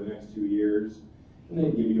customer for the next 2 years. And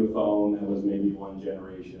they'd give you a phone that was maybe 1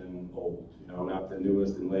 generation old, you know, not the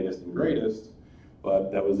newest and latest and greatest,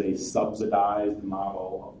 but that was a subsidized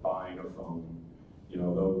model of buying a phone. You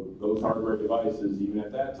know, those hardware devices, even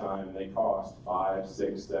at that time, they cost $500,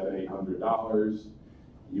 $600, $700, $800.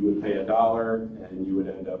 You would pay $1, and you would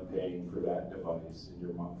end up paying for that device in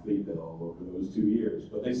your monthly bill over those 2 years.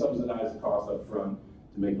 But they subsidize the cost up front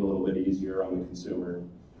to make it a little bit easier on the consumer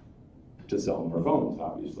to sell more phones,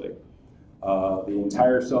 obviously. The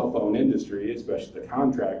entire cell phone industry, especially the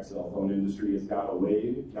contract cell phone industry, has gotten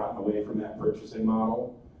away from that purchasing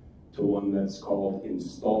model to one that's called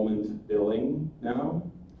installment billing now.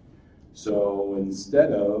 So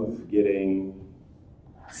instead of getting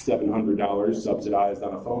 $700 subsidized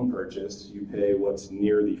on a phone purchase, you pay what's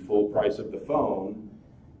near the full price of the phone.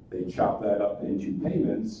 They chop that up into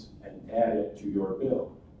payments and add it to your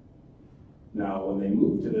bill. Now, when they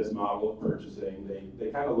moved to this model of purchasing, they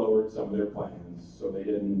kind of lowered some of their plans. So they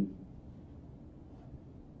didn't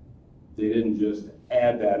just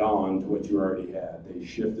add that on to what you already had. They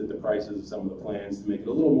shifted the prices of some of the plans to make it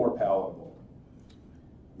a little more palatable.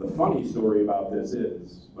 The funny story about this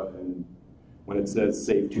is, when it says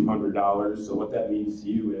save $200, so what that means to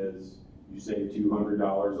you is you save $200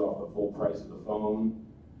 off the full price of the phone,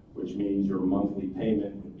 which means your monthly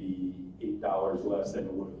payment would be $8 less than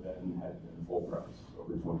it would have been had it been full price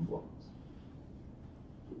over 24 months.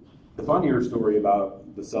 The funnier story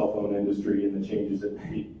about the cell phone industry and the changes it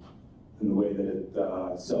made in the way that it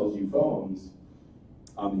sells you phones,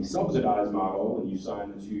 on the subsidized model, when you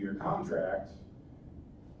sign the 2-year contract,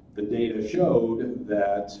 the data showed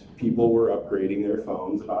that people were upgrading their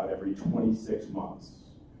phones about every 26 months.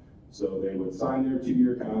 So they would sign their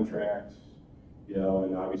 2-year contract, you know,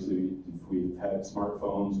 and obviously if we've had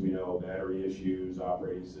smartphones, we know battery issues,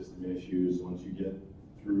 operating system issues. Once you get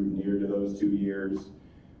through near to those 2 years,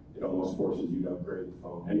 it almost forces you to upgrade the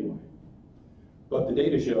phone anyway. But the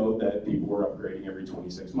data showed that people were upgrading every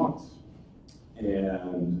 26 months.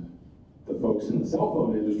 And the folks in the cell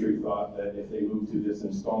phone industry thought that if they moved to this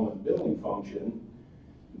installment billing function,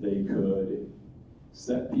 they could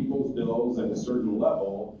set people's bills at a certain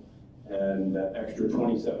level, and that extra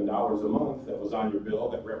 $27 a month that was on your bill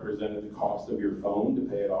that represented the cost of your phone to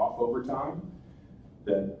pay it off over time,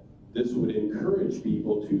 that this would encourage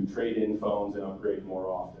people to trade in phones and upgrade more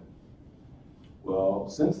often. Well,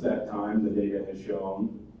 since that time, the data has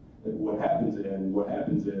shown that what happens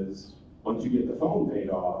is, once you get the phone paid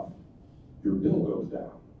off, your bill goes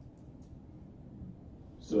down.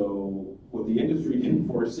 So what the industry didn't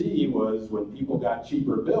foresee was when people got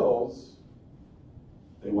cheaper bills,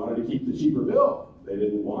 they wanted to keep the cheaper bill. They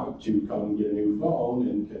didn't want to come get a new phone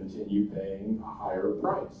and continue paying a higher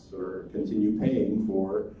price or continue paying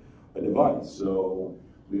for a device. So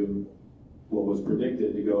what was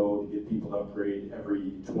predicted to get people to upgrade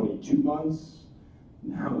every 22 months,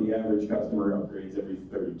 now the average customer upgrades every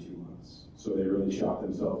 32 months. So they really shot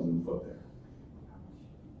themselves in the foot there.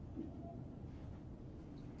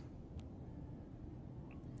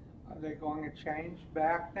 Are they going to change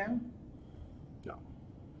back then? No.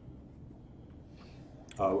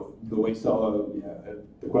 The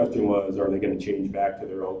question was, are they going to change back to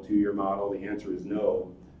their old 2-year model? The answer is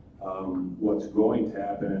no. What's going to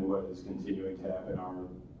happen and what is continuing to happen are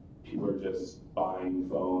people are just buying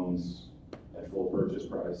phones at full purchase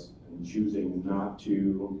price and choosing not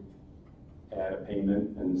to add a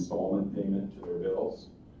payment, an installment payment to their bills.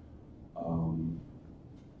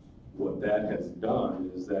 What that has done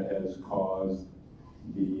is that has caused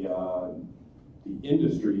the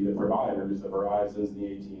industry, the providers, the Verizons,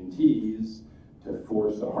 the AT&Ts, to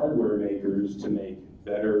force the hardware makers to make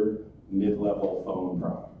better mid-level phone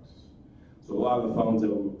products. So a lot of the phones that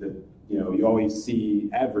you always see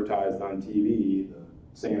advertised on TV, the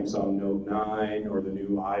Samsung Note 9 or the new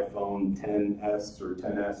iPhone XS or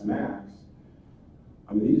XS Max.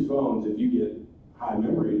 I mean, these phones, if you get high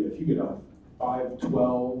memory, if you get a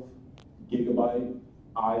 512 gigabyte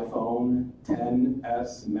iPhone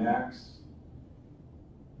XS Max,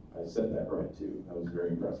 I said that right too, that was very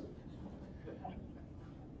impressive.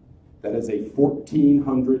 That is a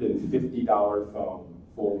 $1,450 phone,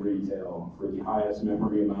 full retail, for the highest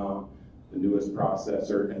memory amount, the newest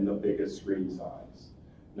processor, and the biggest screen size.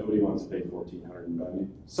 Nobody wants to pay $1,400. I mean,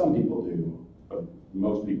 some people do, but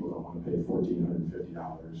most people don't want to pay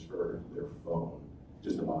 $1,450 for their phone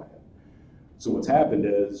just to buy it. So what's happened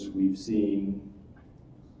is we've seen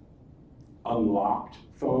unlocked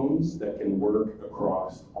phones that can work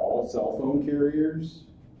across all cell phone carriers.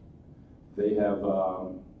 They have,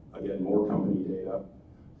 again, more company data.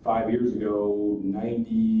 5 years ago,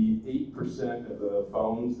 98% of the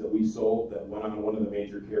phones that we sold that went on one of the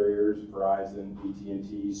major carriers, Verizon,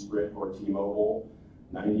 AT&T, Sprint, or T-Mobile,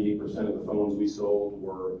 98% of the phones we sold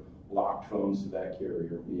were locked phones to that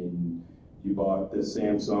carrier. Meaning you bought this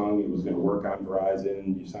Samsung, it was going to work on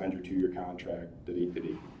Verizon, you signed your 2-year contract,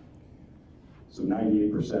 da-dee. So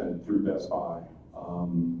 98% through Best Buy.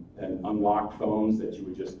 And unlocked phones that you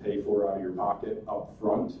would just pay for out of your pocket up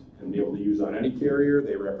front and be able to use on any carrier,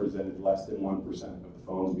 they represented less than 1% of the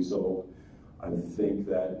phones we sold. I think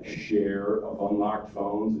that share of unlocked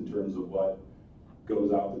phones in terms of what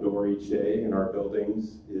goes out the door each day in our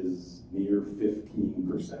buildings is near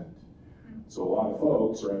 15%. So a lot of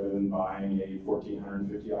folks, rather than buying a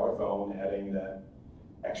 $1,450 phone, adding that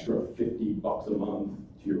extra $50 a month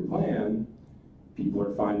to your plan, people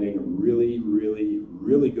are finding really, really,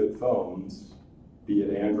 really good phones, be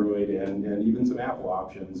it Android and even some Apple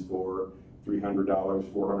options for $300,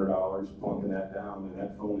 $400, plunking that down, and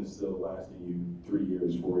that phone is still lasting you 3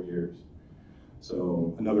 years, 4 years.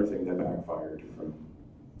 So another thing that backfired from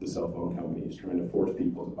the cell phone companies, trying to force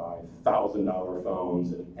people to buy $1,000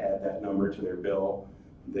 phones and add that number to their bill.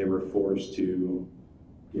 They were forced to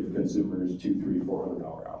give consumers $200, $300,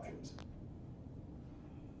 $400 options.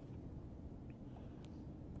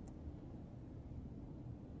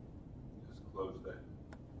 Close that.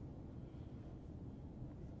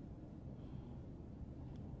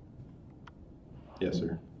 Yes,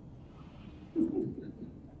 sir. Unless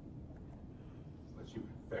you've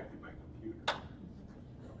infected my computer.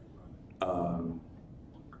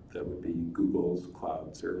 That would be Google's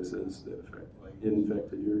cloud services that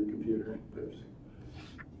infected your computer. Skip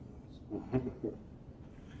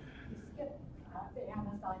the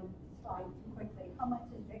Amazon slide too quickly. How much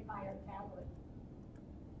is a Fire tablet?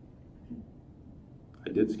 I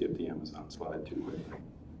did skip the Amazon slide too quickly.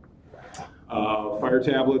 Fire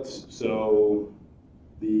tablets, so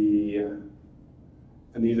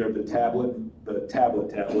and these are the tablet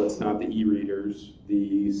tablets, not the e-readers.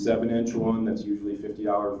 The 7-inch one, that's usually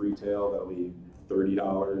 $50 retail, that'll be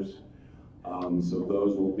 $30. So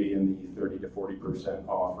those will be in the 30 to 40%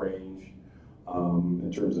 off range.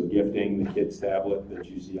 In terms of gifting, the kids tablet that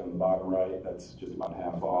you see on the bottom right, that's just about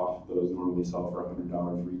half off. Those normally sell for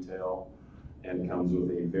 $100 retail, and comes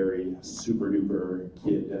with a very super duper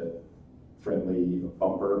kid friendly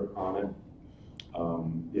bumper on it.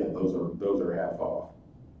 Yeah, those are half off.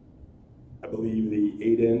 I believe the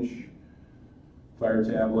 8-inch Fire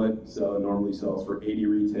tablet normally sells for $80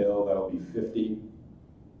 retail, that'll be $50.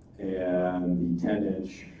 And the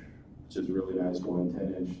 10-inch, which is a really nice one,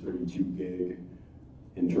 10-inch 32 gig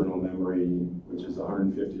internal memory, which is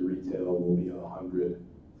 $150 retail, will be $100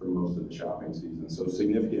 for most of the shopping season. So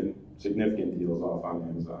significant deals off on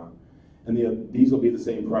Amazon. And these will be the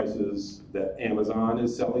same prices that Amazon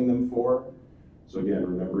is selling them for. So again,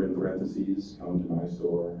 remember in parentheses, come to my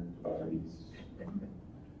store to buy these.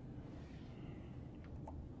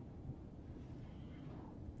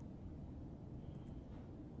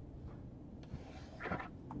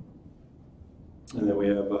 And then we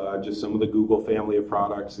have just some of the Google family of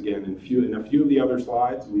products. Again, in a few of the other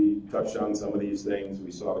slides, we touched on some of these things.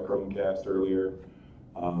 We saw the Chromecast earlier.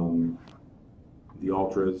 The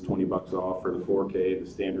Ultra is $20 off for the 4K. The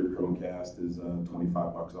standard Chromecast is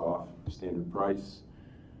 $25 off, standard price.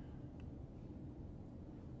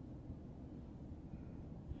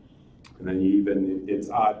 And then it's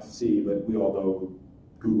odd to see, but we all know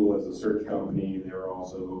Google as a search company, they're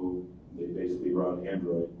also They basically run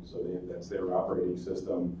Android, so that's their operating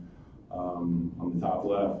system. On the top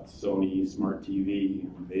left, Sony Smart TV,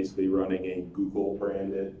 basically running a Google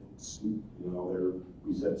branded,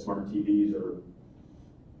 we said smart TVs or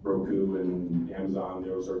Roku and Amazon,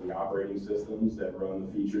 those are the operating systems that run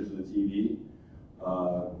the features of the TV.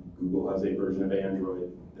 Google has a version of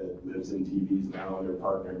Android that lives in TVs now, and they're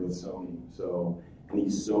partnered with Sony. So any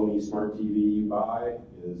Sony Smart TV you buy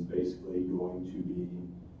is basically going to be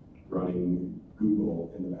running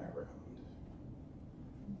Google in the background.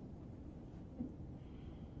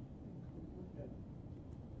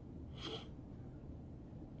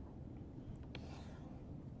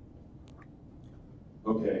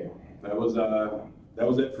 Okay, that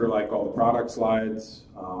was it for like all the product slides.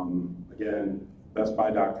 Again,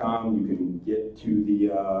 BestBuy.com. You can get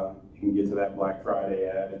to that Black Friday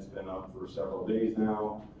ad. It's been up for several days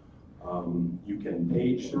now. You can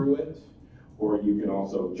page through it, or you can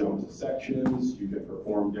also jump to sections. You can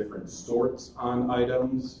perform different sorts on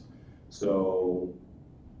items. So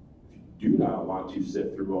if you do not want to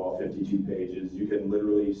sift through all 52 pages, you can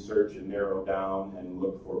literally search and narrow down and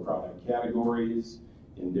look for product categories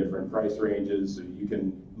in different price ranges. So you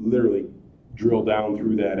can literally drill down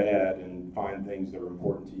through that ad and find things that are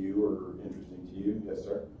important to you or interesting to you. Yes,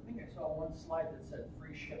 sir? I think I saw one slide that said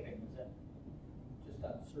free shipping. Is that just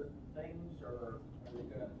on certain things, or are they going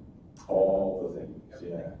to? All the things,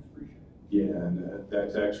 yeah. Free shipping. Yeah, and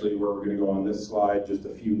that's actually where we're going to go on this slide. Just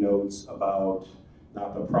a few notes about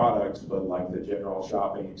not the products, but like the general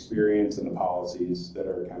shopping experience and the policies that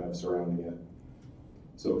are kind of surrounding it.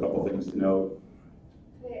 So a couple things to note.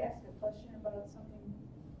 Could I ask a question about something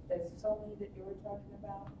that's Sony that you were talking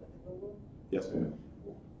about with the Google? Yes, ma'am.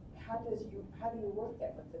 How do you work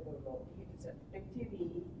that with the Google? It's a big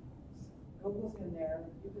TV, Google's in there,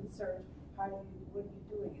 you can search. What are you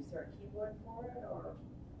doing? Is there a keyboard for it, or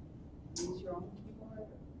use your own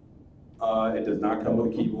keyboard? It does not come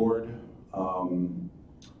with a keyboard.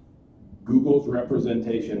 Google's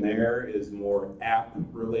representation there is more app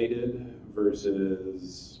related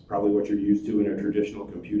versus probably what you're used to in a traditional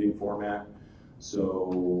computing format.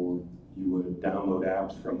 So you would download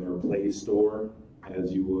apps from their Play Store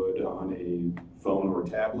as you would on a phone or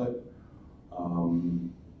tablet.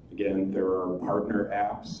 Again, there are partner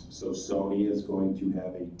apps. So Sony is going to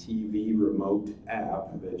have a TV remote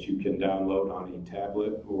app that you can download on a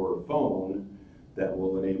tablet or phone that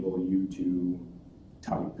will enable you to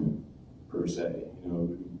type, per se,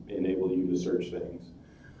 enable you to search things.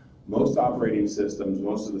 Most operating systems,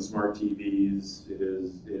 most of the smart TVs, it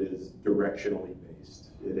is directionally based.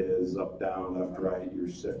 It is up, down, left, right. You're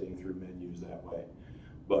sifting through menus that way.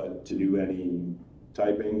 But to do any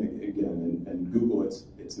typing, again, and Google,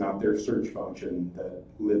 it's not their search function that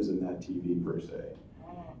lives in that TV per se.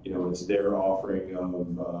 It's their offering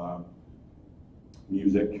of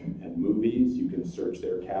music and movies. You can search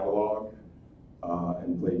their catalog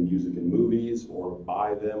and play music and movies, or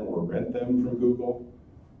buy them or rent them from Google.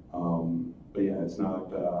 But yeah, it's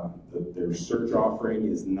not, their search offering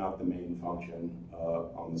is not the main function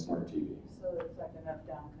on the smart TV. So it's like an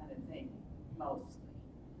up-down kind of thing, mostly.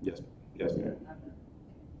 Yes, yes, ma'am.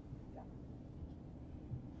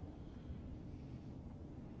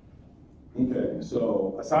 Okay,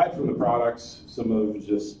 so aside from the products, some of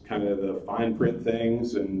just kind of the fine print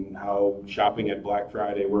things and how shopping at Black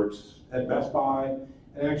Friday works at Best Buy,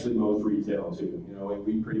 and actually most retail too.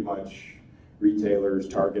 We pretty much, retailers,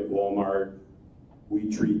 Target, Walmart, we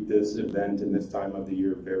treat this event and this time of the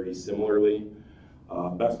year very similarly.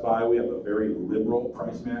 Best Buy, we have a very liberal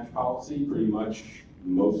price match policy pretty much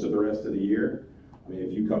most of the rest of the year. I mean,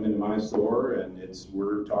 if you come into my store and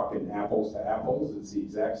we're talking apples to apples, it's the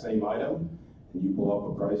exact same item, and you pull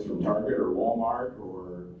up a price from Target or Walmart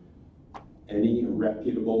or any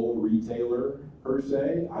reputable retailer per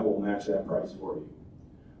se, I will match that price for you.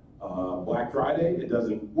 Black Friday, it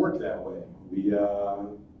doesn't work that way.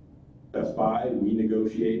 Best Buy, we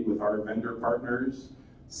negotiate with our vendor partners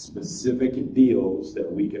specific deals that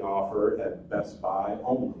we can offer at Best Buy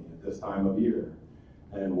only at this time of year.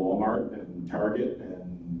 And Walmart and Target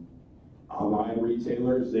and online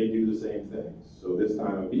retailers, they do the same thing. So this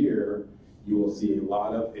time of year, you will see a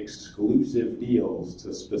lot of exclusive deals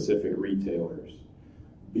to specific retailers.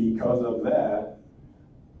 Because of that,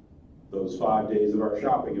 those 5 days of our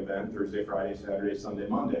shopping event, Thursday, Friday, Saturday, Sunday,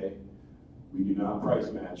 Monday, we do not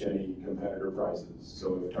price match any competitor prices.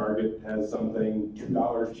 So if Target has something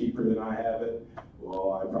 $2 cheaper than I have it,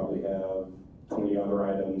 well, I probably have 20 other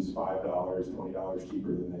items, $5, $20 cheaper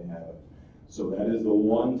than they have it. So that is the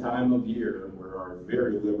one time of year where our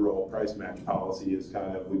very liberal price match policy is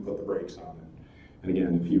kind of, we put the brakes on it. And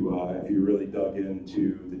again, if you really dug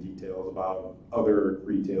into the details about other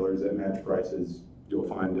retailers that match prices, you'll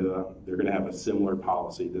find they're going to have a similar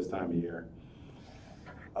policy this time of year.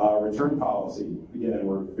 Return policy, again,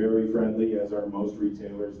 we're very friendly, as are most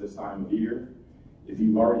retailers this time of year. If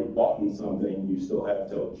you've already bought something, you still have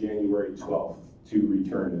till January 12th to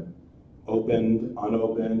return it. Opened,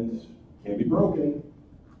 unopened, can't be broken.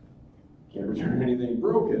 Can't return anything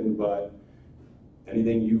broken, but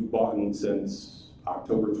anything you've bought since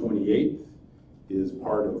October 28th is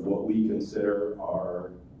part of what we consider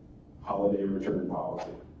our holiday return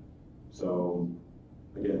policy. So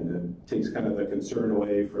again, it takes kind of the concern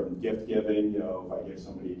away from gift giving. You know, if I give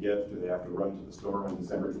somebody a gift, do they have to run to the store on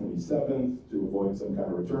December 27th to avoid some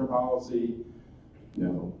kind of return policy?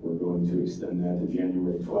 No, we're going to extend that to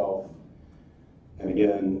January 12th. And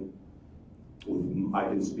again, I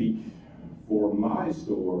can speak for my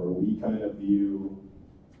store. We kind of view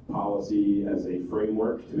policy as a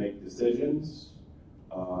framework to make decisions.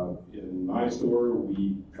 In my store,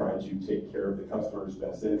 we try to take care of the customer's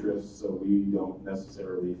best interests, so we don't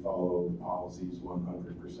necessarily follow the policies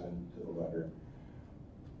 100% to the letter.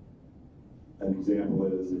 An example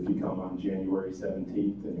is if you come on January 17th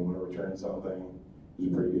and you want to return something,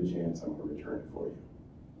 there's a pretty good chance I'm going to return it for you.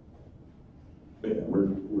 But yeah,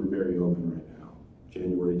 we're very open right now.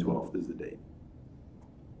 January 12th is the date.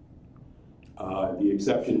 The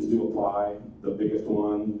exceptions do apply. The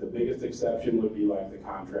biggest exception would be like the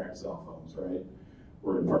contract cell phones, right?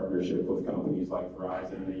 We're in partnership with companies like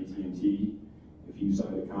Verizon and AT&T. If you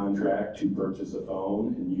sign a contract to purchase a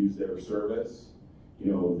phone and use their service,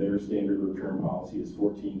 you know, their standard return policy is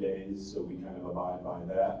 14 days, so we kind of abide by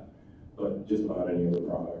that. But just about any other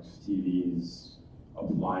products, TVs,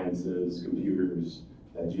 appliances, computers,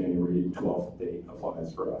 that January 12th date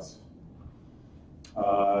applies for us.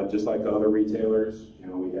 Just like other retailers, you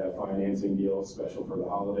know, we have financing deals special for the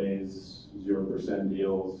holidays, 0%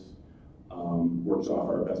 deals, works off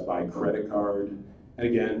our BestBuy credit card. And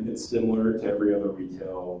again, it's similar to every other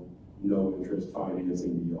retail no interest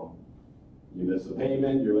financing deal. You miss a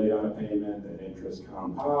payment, you're late on a payment, that interest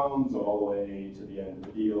compounds all the way to the end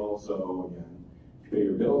of the deal. So again, if you pay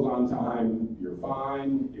your bills on time, you're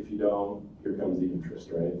fine. If you don't, here comes the interest,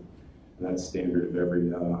 right? And that's standard of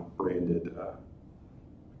every branded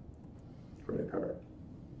credit card.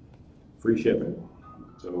 Free shipping.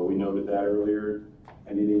 So we noted that earlier.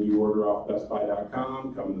 Anything you order off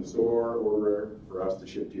BestBuy.com, come in the store, order for us to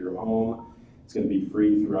ship to your home. It's going to be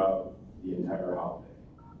free throughout the entire holiday.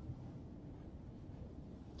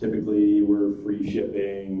 Typically, we're free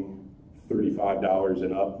shipping $35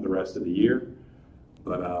 and up the rest of the year.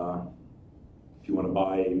 But if you want to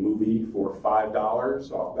buy a movie for $5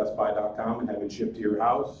 off BestBuy.com and have it shipped to your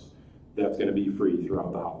house, that's going to be free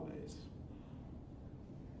throughout the holidays.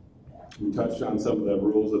 We touched on some of the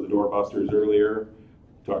rules of the doorbusters earlier.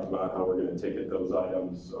 Talked about how we're going to ticket those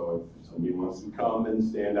items. So if somebody wants to come and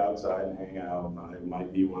stand outside and hang out, I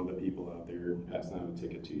might be one of the people out there passing out a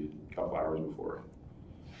ticket to you a couple hours before.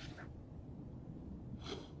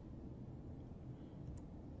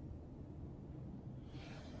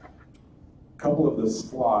 A couple of the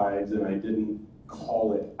slides, and I didn't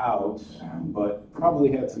call it out, but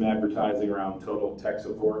probably had some advertising around Total Tech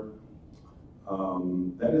Support.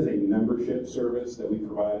 That is a membership service that we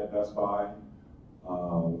provide at Best Buy.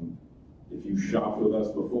 If you've shopped with us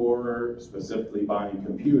before, specifically buying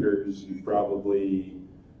computers, you've probably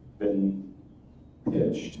been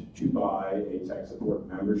pitched to buy a tech support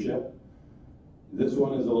membership. This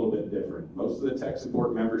one is a little bit different. Most of the tech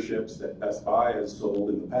support memberships that Best Buy has sold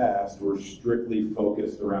in the past were strictly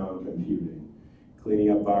focused around computing,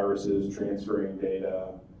 cleaning up viruses, transferring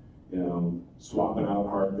data, you know, swapping out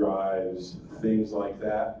hard drives, things like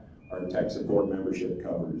that. Our tech support membership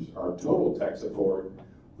covers. Our total tech support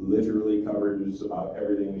literally covers about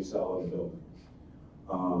everything we sell in the building.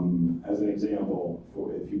 As an example,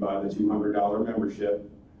 if you buy the $200 membership,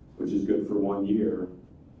 which is good for 1 year,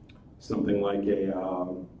 something like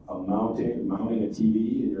mounting a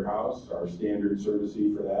TV in your house, our standard service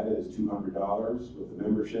fee for that is $200. With the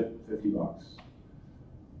membership, $50.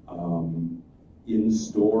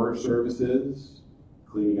 In-store services,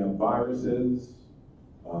 cleaning up viruses,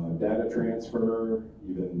 data transfer,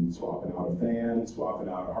 even swapping out a fan, swapping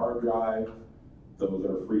out a hard drive. Those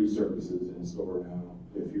are free services in store now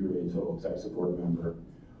if you're a Total Tech Support member.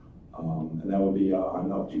 And that would be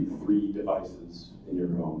on up to 3 devices in your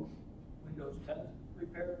home. Windows 10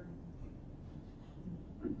 repair?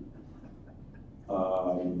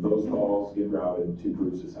 Those calls get routed to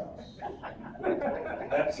Bruce's house.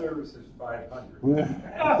 That service is $500.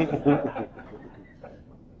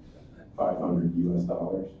 $500 US.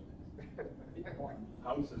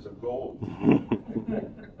 Houses of gold.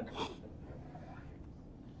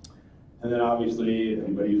 And then obviously,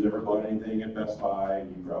 anybody who's ever bought anything at Best Buy,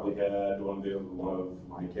 you probably had one of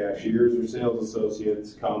my cashiers or sales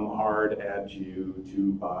associates come hard at you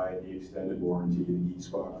to buy the extended warranty, the Geek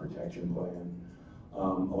Squad protection plan. A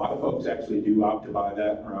lot of folks actually do opt to buy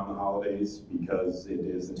that around the holidays because it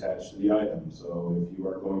is attached to the item. So if you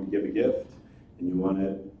are going to give a gift and you want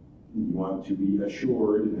to be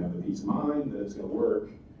assured and have the peace of mind that it's going to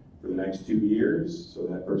work for the next 2 years, so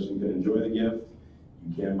that person can enjoy the gift.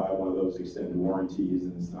 You can buy one of those extended warranties,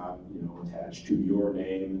 and it's not, attached to your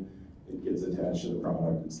name. It gets attached to the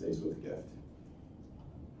product and stays with the gift.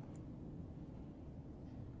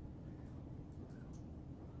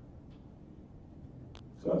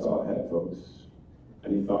 So that's all I had, folks.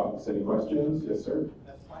 Any thoughts? Any questions? Yes, sir.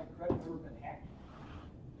 That's my credit never been hacked.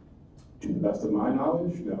 To the best of my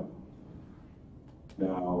knowledge, no.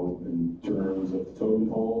 Now, in terms of the totem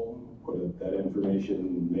pole, would that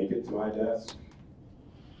information make it to my desk?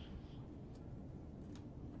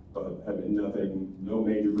 But I mean, no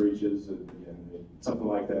major breaches. Again, something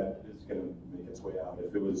like that is going to make its way out.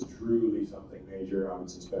 If it was truly something major, I would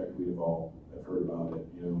suspect we'd have all have heard about it.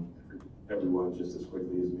 Everyone just as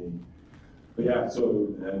quickly as me. But yeah,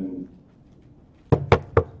 so and to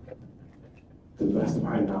the best of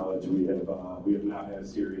my knowledge, we have not had a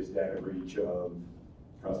serious data breach of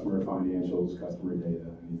customer financials, customer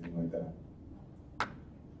data, anything like that.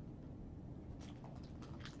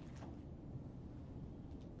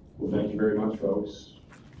 Well, thank you very much, folks.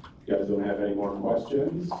 If you guys don't have any more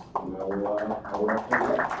questions, and I will wrap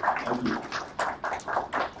things up. Thank you.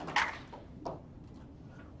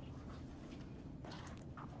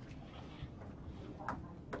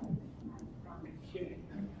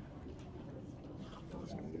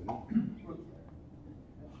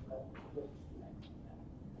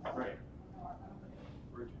 Right.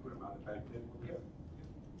 Where'd you put them on the back table?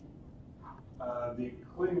 The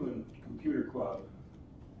Cleveland Computer Club,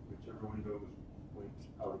 which everyone knows went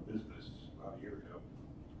out of business about a year ago,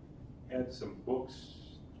 had some books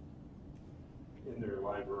in their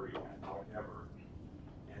library and whatever,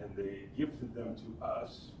 and they gifted them to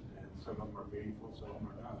us, and some of them are meaningful, some of them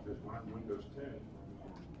are not. There's one on Windows 10.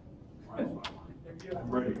 I'm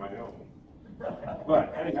writing my own.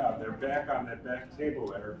 But anyhow, they're back on that back table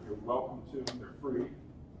there. You're welcome to them. They're free.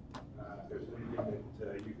 If there's anything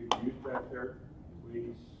that you could use back there,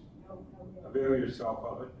 please avail yourself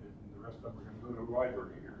of it. And the rest of them are going to go to the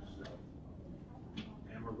library here. So.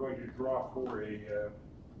 And we're going to draw for a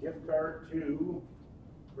gift card to,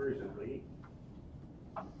 where is it, Lee?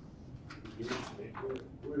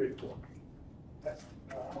 Who are they for? That's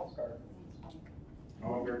Olive Garden.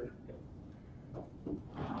 Olive Garden?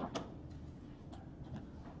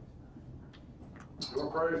 Your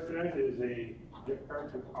prize tonight is a gift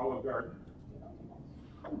card to Olive Garden.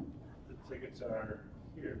 The tickets are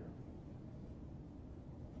here.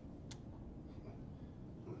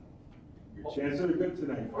 Your chances are good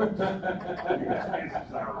tonight, folks. Your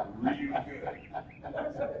chances are really good.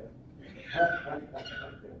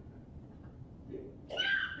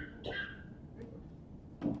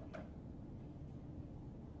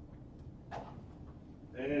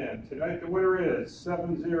 And tonight the winner is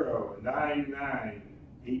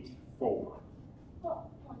 709984.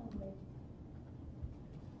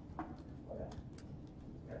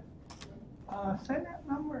 Say that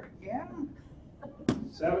number again.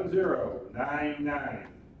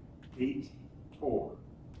 709984.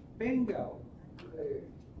 Bingo.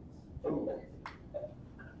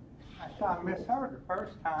 I thought I misheard the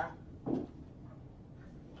first time.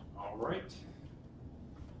 All right.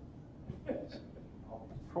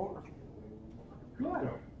 Four. Good.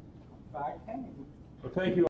 5 came. Well, thank you.